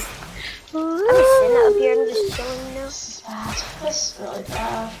sitting up here and just chilling, you know? This is bad. This is really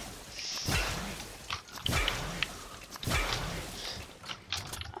bad.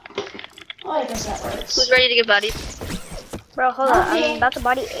 Oh, I guess that works. Who's ready to get bodied? Bro, hold on. I'm about to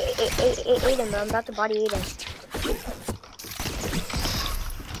body Aiden, bro. I'm about to body Aiden.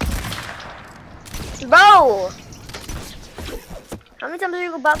 Bro! How many times are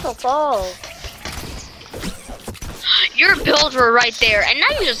you about to fall? Your builds were right there, and now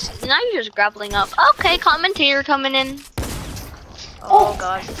you're just grappling up. Okay, commentator coming in. Oh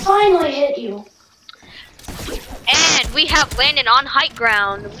god. Finally hit you. And we have Landon on high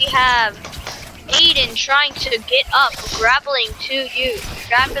ground. We have Aiden trying to get up, grappling to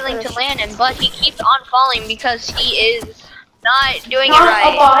Landon, but he keeps on falling because he is not doing it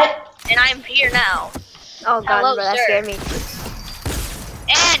right. A bot. And I'm here now. Oh god, Hello, bro, that sir. scared me.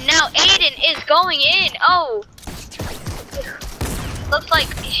 And now Aiden is going in. Oh. Looks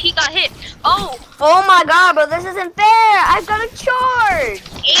like he got hit. Oh. Oh my god, bro, this isn't fair. I've got a charge.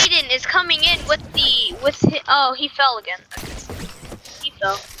 Aiden is coming in with oh, he fell again. Okay. He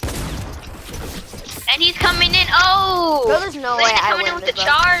fell. And he's coming in. Oh. Bro, there's no way Landon I coming win in with this, the bro.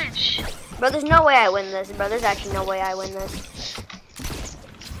 charge. Bro, there's no way I win this, bro. There's actually no way I win this.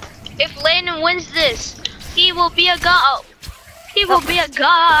 If Landon wins this, he will be a god. He will be a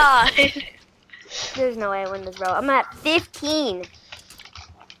god. There's no way I win this, bro. I'm at 15.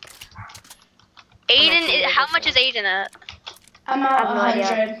 Aiden, how much is Aiden at? I'm at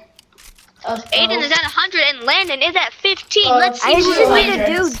 100. Aiden is at 100 and Landon is at 15. Oh, Let's see I just who need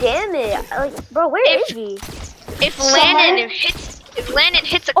wins. to do damage. Like, bro, where is he? If Landon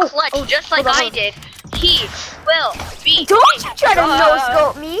hits a clutch just like hold on, I did, he will be. Don't you try to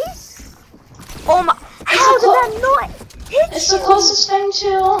no-scope me. Oh my, how did that not hit It's you? the closest thing to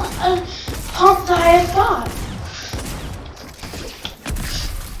a pump that I have got.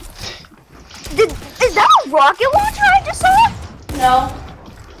 Is that a rocket launcher I just saw? No.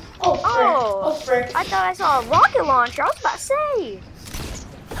 Oh, frick. Oh. Oh, frick. I thought I saw a rocket launcher. I was about to say.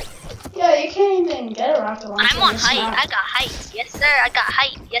 Yeah, you can't even get a rocket launcher. I'm on in this height. map. I got height. Yes, sir. I got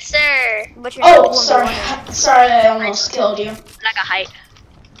height. Yes, sir. But you're Oh, still sorry. 1v1. Sorry, I almost killed you. And I got height.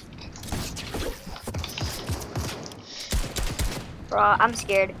 Bro, I'm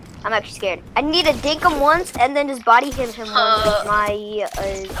scared. I'm actually scared. I need to dink him once and then just body hit him once with my.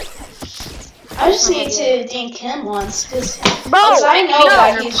 I just need to dink him once, because Bro, I know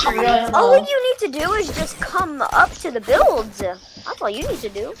that no. he's really all low. you need to do is just come up to the builds. That's all you need to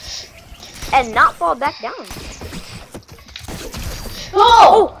do. And not fall back down.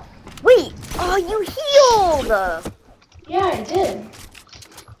 Oh! Wait. Oh, you healed. Yeah, I did.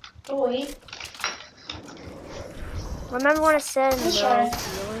 Oh, wait. Remember when I said That's no right.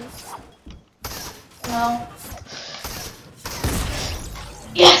 healing? No.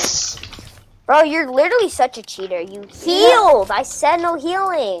 Yes! Bro, you're literally such a cheater. You healed. I said no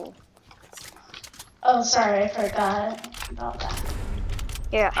healing. Oh, sorry, I forgot about that.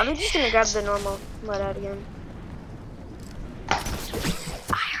 Here, I'm just gonna grab the normal loadout again. I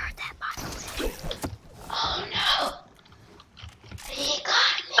heard that, by the way. Oh no! He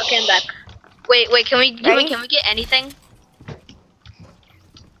got me. Okay, I'm back. Wait, can we Ready? can we get anything?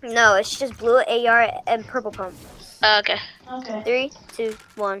 No, it's just blue AR and purple pump. Okay. Okay. 3, 2,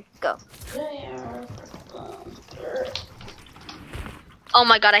 1, go. Oh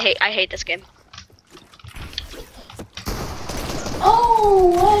my god, I hate this game.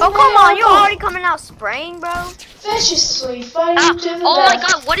 Oh, Oh, come on, you're already coming out spraying, bro. viciously fighting Ah, to the oh my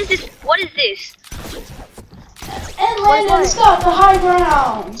death. god, what is this? What is this? And Landon's got the high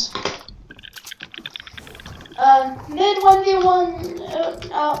ground. Mid 1v1,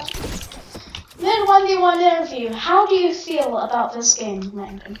 mid 1v1 interview. How do you feel about this game,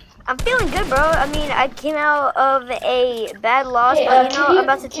 Landon? I'm feeling good, bro. I mean, I came out of a bad loss, Hey, but you know, I'm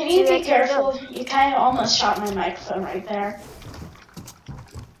about to can you do be it. careful? You kind of almost shot my microphone right there.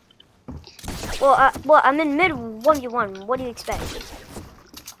 Well, I'm in mid 1v1. What do you expect?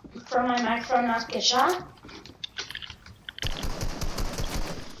 For my microphone not to get shot?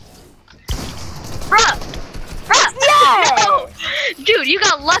 Bruh! Yeah! No! Dude, you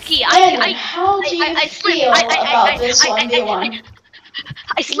got lucky. Landon, how do you I slipped. feel about this 1v1?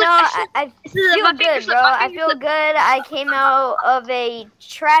 I slipped. No, I This is feel my good, fingers bro. slipped, my I fingers feel slipped. good. I came out of a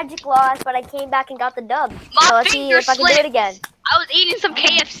tragic loss, but I came back and got the dub. My So let's see fingers if I can do it slipped. again. I was eating some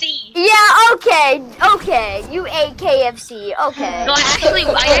KFC. Yeah, okay. You ate KFC. Okay. No, I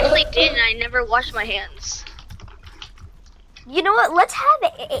actually did, and I never washed my hands. You know what? Let's have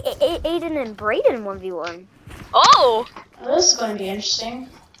Aiden and Brayden 1v1. Oh! Well, this is going to be interesting.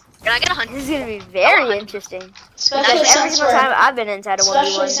 Can I get 100? This is gonna be very interesting. Especially Because every since single time I've been inside a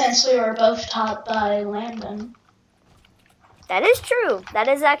 1v1. we were both taught by Landon. That is true. That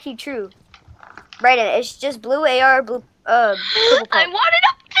is actually true. Brayden, it's just blue AR, blue purple I pump. wanted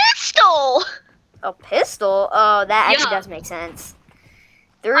a pistol! A pistol? Oh, that actually Yeah. does make sense.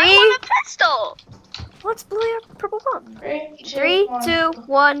 I 3. want a pistol! What's blue AR, purple pump? 3, 3, 2,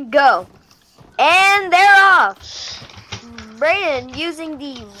 1, go. And they're off. Brayden using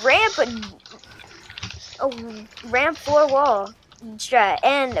the ramp floor wall strat,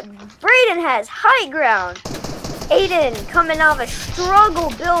 and Brayden has high ground. Aiden coming off a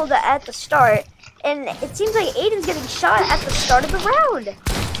struggle build at the start, and it seems like Aiden's getting shot at the start of the round.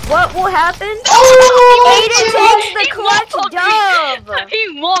 What will happen? Aiden takes the clutch dub.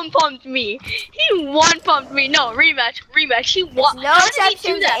 He one-pumped me. He one-pumped me. No, rematch. He won. No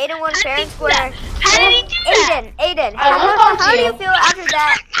exceptions. Aiden won fair and square. How did he do that? Aiden, I one-pumped how do you you. feel after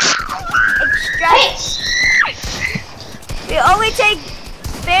that? We only take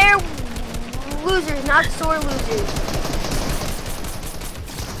fair losers, not sore losers.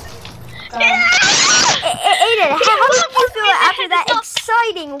 Aiden, how do you feel after that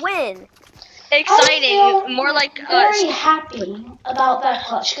exciting win? Exciting. I feel More like very happy about that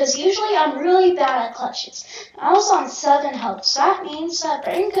clutch, because usually I'm really bad at clutches. I was on 7 health, so that means that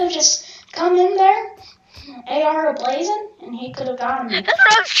Brayden could have just come in there, AR blazing, and he could have gotten me. That's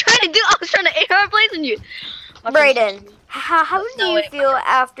what I was trying to do. I was trying to AR blazing you. Brayden, how do you feel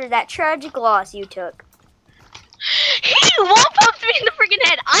after that tragic loss you took? He one-pumped me in the freaking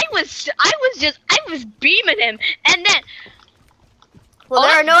head. I was beaming him, and then. Well,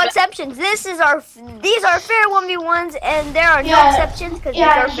 there are no exceptions. These are fair 1v1s, and there are no exceptions because these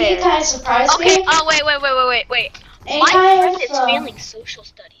are he fair. kind of surprised Okay. me. Oh wait. And My kind friend of, is failing social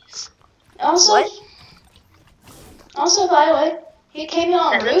studies. Also, What? Also, by the way, he came in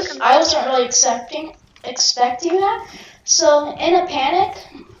on the That's roof. I wasn't really expecting that. So in a panic,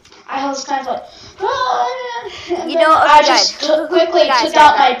 I was kind of like, oh, yeah. And You then know, okay, I just quickly guys, took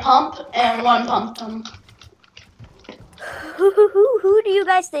out my pump and one-pumped him. Who do you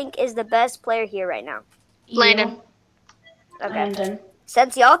guys think is the best player here right now? Landon. Okay. Landon.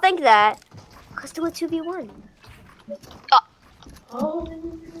 Since y'all think that, let's do a 2v1. Oh,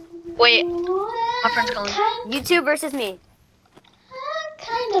 Wait. My friend's calling. You two versus me.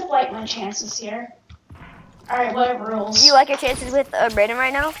 like my chances here. Alright, whatever rules. Do you like your chances with Brayden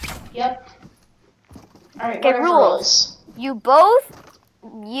right now? Yep. Alright, Okay, whatever rules. You both,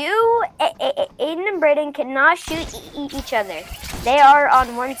 Aiden and Brayden cannot shoot each other. They are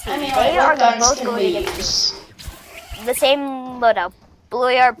on one team. I mean, they like, are what guns both can going we against use? the same loadout.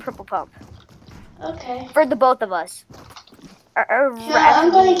 Blue AR, purple pump. Okay. For the both of us. Yeah,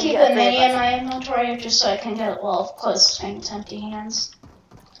 I'm going to keep a mini in my inventory just so I can get close thing to empty hands.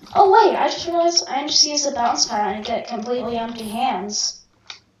 Oh wait, I just realized I just used a bounce pad and get completely empty hands.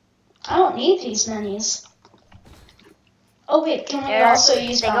 I don't need these minis. Oh wait, can we also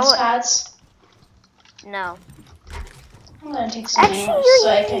use bounce pads? No. I'm gonna take some minis so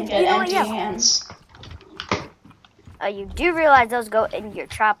I can get empty hands. You do realize those go in your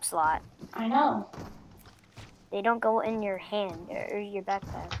trap slot. I know. They don't go in your hand or your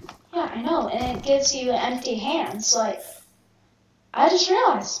backpack. Yeah, I know, and it gives you empty hands. Like, I just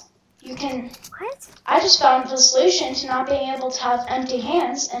realized you can. What? I just found the solution to not being able to have empty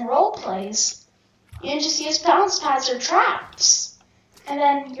hands in role plays. You can just use bounce pads or traps, and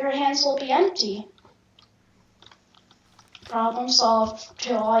then your hands will be empty. Problem solved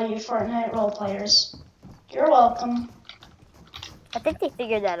to all you Fortnite role players. You're welcome. I think they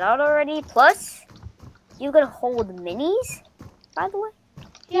figured that out already. Plus, you can hold minis, by the way.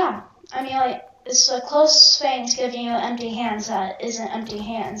 Yeah, I mean, like, it's the closest thing to giving you empty hands that isn't empty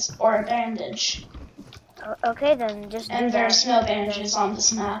hands or a bandage. Okay, then just do that. And there's no bandages on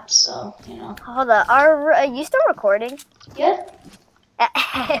this map, so, you know. Hold on, are you still recording? Yep.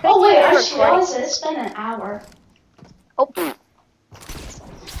 Oh wait, I just realized it's been an hour. Oh.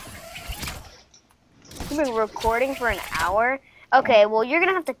 You've been recording for an hour? Okay, well, you're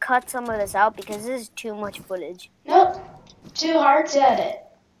gonna have to cut some of this out because this is too much footage. Nope. Too hard to edit.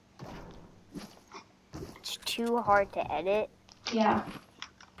 It's too hard to edit? Yeah.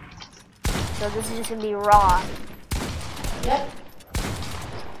 So this is just gonna be raw. Yep.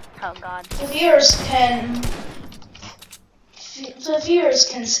 Oh god. The viewers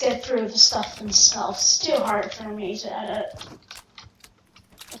can skip through the stuff themselves. It's too hard for me to edit.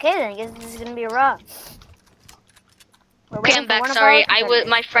 Okay, then I guess this is gonna be raw. Okay, I'm back. Sorry,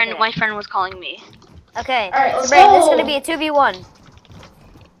 my friend was calling me. Okay. All right, let's Brayden, go. this is gonna be a 2v1.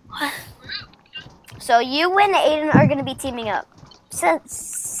 What? So you and Aiden are gonna be teaming up.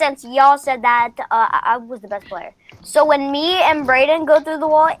 Since y'all said that I was the best player. So when me and Brayden go through the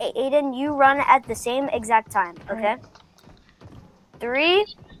wall, Aiden, you run at the same exact time. Okay. 3,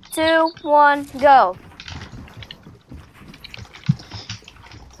 2, 1, go.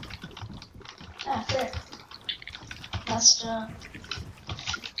 Ah, frick. Messed up.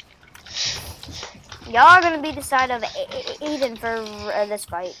 Y'all are gonna be the side of Aiden for this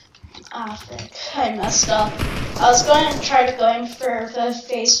fight. Ah, frick. I messed up. I was going to try to go for the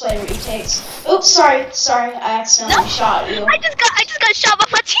faceplate retakes. Oops, sorry. I accidentally shot you. I just got shot by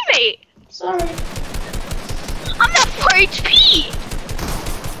my teammate. Sorry. I'm not 4 HP.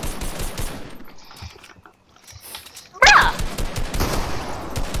 Bruh.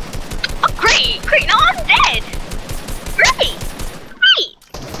 Oh, great. Now I'm dead. Great.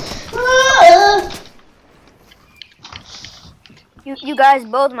 You guys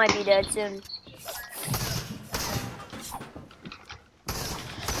both might be dead soon.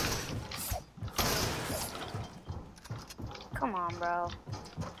 Come on, bro.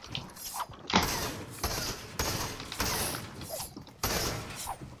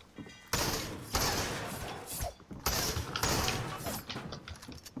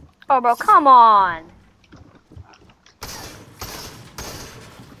 Oh, bro, come on.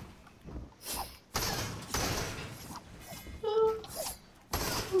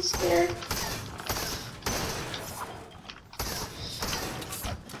 I'm scared.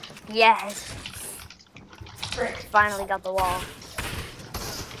 Yes. Frick. Finally got the wall.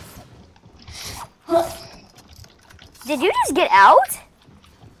 Huh. Did you just get out?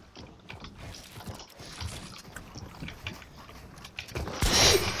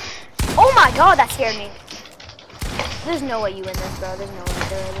 Oh my god, that scared me. There's no way you win this, bro. There's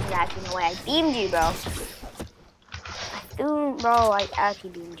actually no way. I beamed you, bro. I actually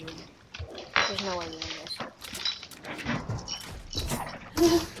beamed you. There's no way you win this.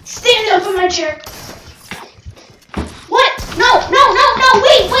 Stand up in my chair. What? No,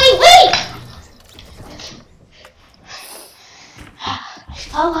 wait. I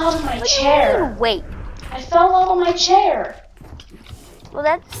fell out of my chair. Wait. I fell out of my chair. Well,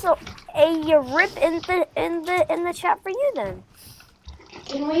 that's a rip in the chat for you then.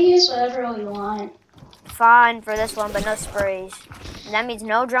 Can we use whatever we want? Fine for this one, but no sprays. And that means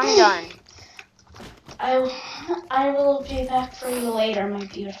no drum gun. I I will be back for you later, my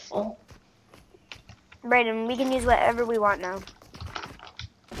beautiful. Brayden, we can use whatever we want now.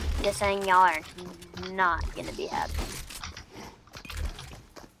 Just saying, y'all are not gonna be happy.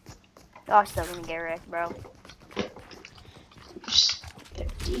 Y'all still gonna get wrecked, bro. Just a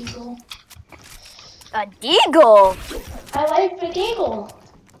deagle. A deagle? I like the deagle.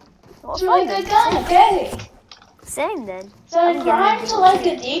 Well, It's a really good gun, okay? Same then. Is that a I'm crime getting to like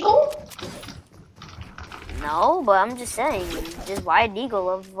a deagle? No, but I'm just saying, just why a deagle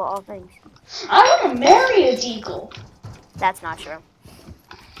of all things? I want to marry a deagle. That's not true.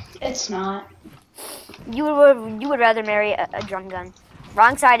 It's not. You would rather marry a drum gun.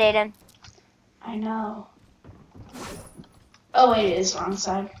 Wrong side, Aiden. I know. Oh wait, it is wrong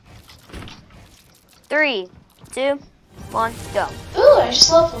side. 3, 2, 1, go. Ooh, I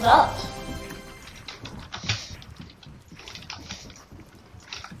just leveled up.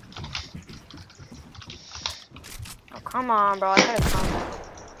 Oh, come on, bro. I could have come.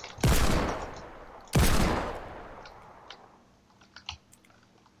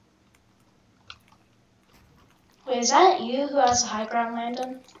 Wait, is that you who has a high ground,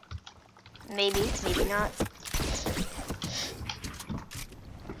 Landon? Maybe, maybe not.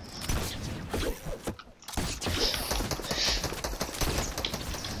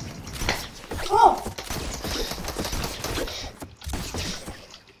 Oh.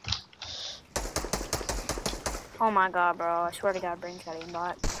 Oh my god, bro. I swear to god, brain cutting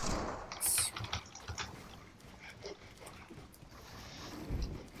bot.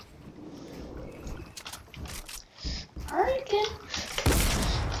 Alright, kid.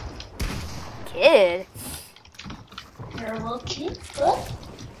 Kid? You're a little cute, bud.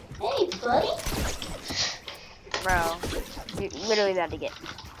 Hey, buddy. Bro. You're literally about to get...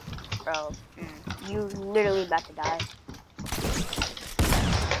 Bro. You're literally about to die.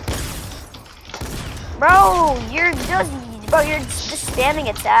 Bro, you're just spamming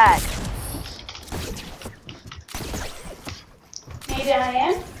attack. Maybe I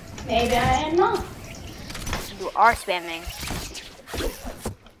am. Maybe I am not. You are spamming.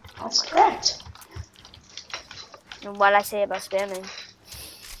 That's correct. And what I say about spamming?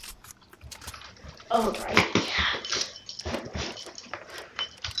 Oh, right.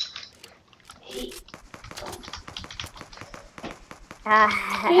 Hey,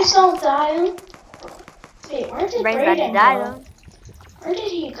 please don't die. Wait, where did Brain's about to Brayden die, go? though. Where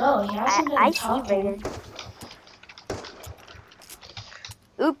did he go? He hasn't been I see talking. Brayden.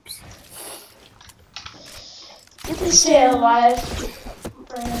 Oops. Please stay alive,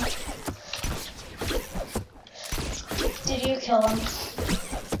 Brayden. Did you kill him?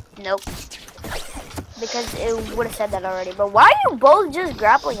 Nope. Because it would have said that already. But why are you both just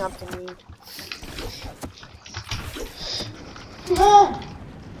grappling up to me? Ah,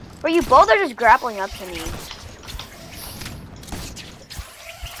 Bro, you both are just grappling up to me.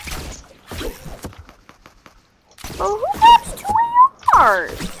 Bro, who has 2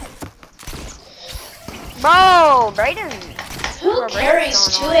 ARs? Bro, Brayden. who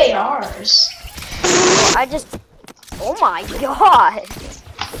carries 2 ARs? I just... Oh my god.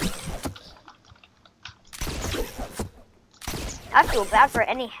 I feel bad for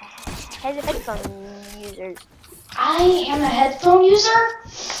any headphone users. I am a headphone user,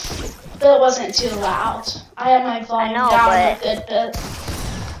 but it wasn't too loud. I had my volume know, down but- a good bit.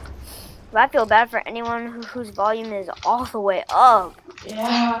 But I feel bad for anyone whose volume is all the way up.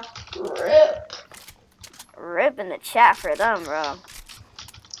 Yeah, rip. Rip in the chat for them, bro.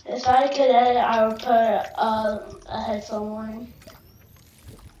 If I could edit, I would put a headphone warning.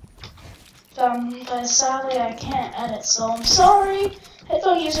 But sadly, I can't edit, so I'm sorry,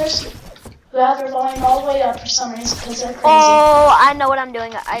 headphone users who have their volume all the way up for some reason because they're crazy. Oh, I know what I'm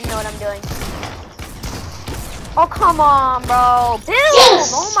doing. I know what I'm doing. Oh, come on, bro. Build!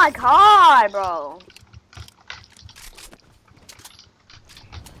 Yes! Oh my god, bro.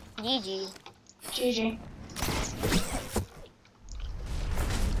 GG. GG.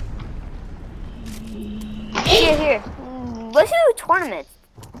 Here. Let's do tournaments.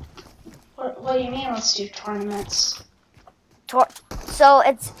 What do you mean? Let's do tournaments. So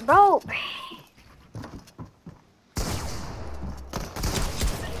it's, bro.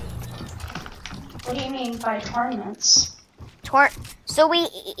 What do you mean by tournaments? So we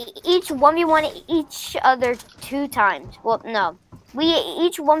each 1v1 each other 2 times. Well, no. We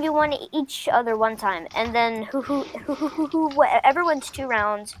each 1v1 each other 1 time, and then whoever wins 2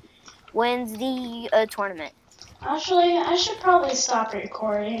 rounds wins the tournament. Actually, I should probably stop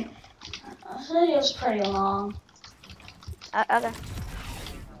recording. The video's pretty long. Okay.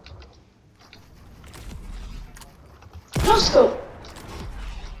 No scope.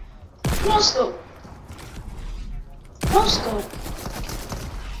 No scope. No scope.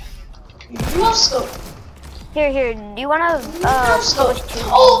 No scope. Here. Do you wanna No scope. publish 2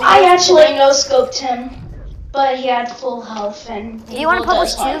 Oh, I videos actually today? no scoped him, but he had full health and Do you wanna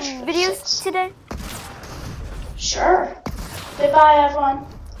publish 2 106. videos today? Sure. Goodbye, everyone.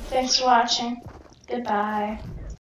 Thanks for watching. Goodbye.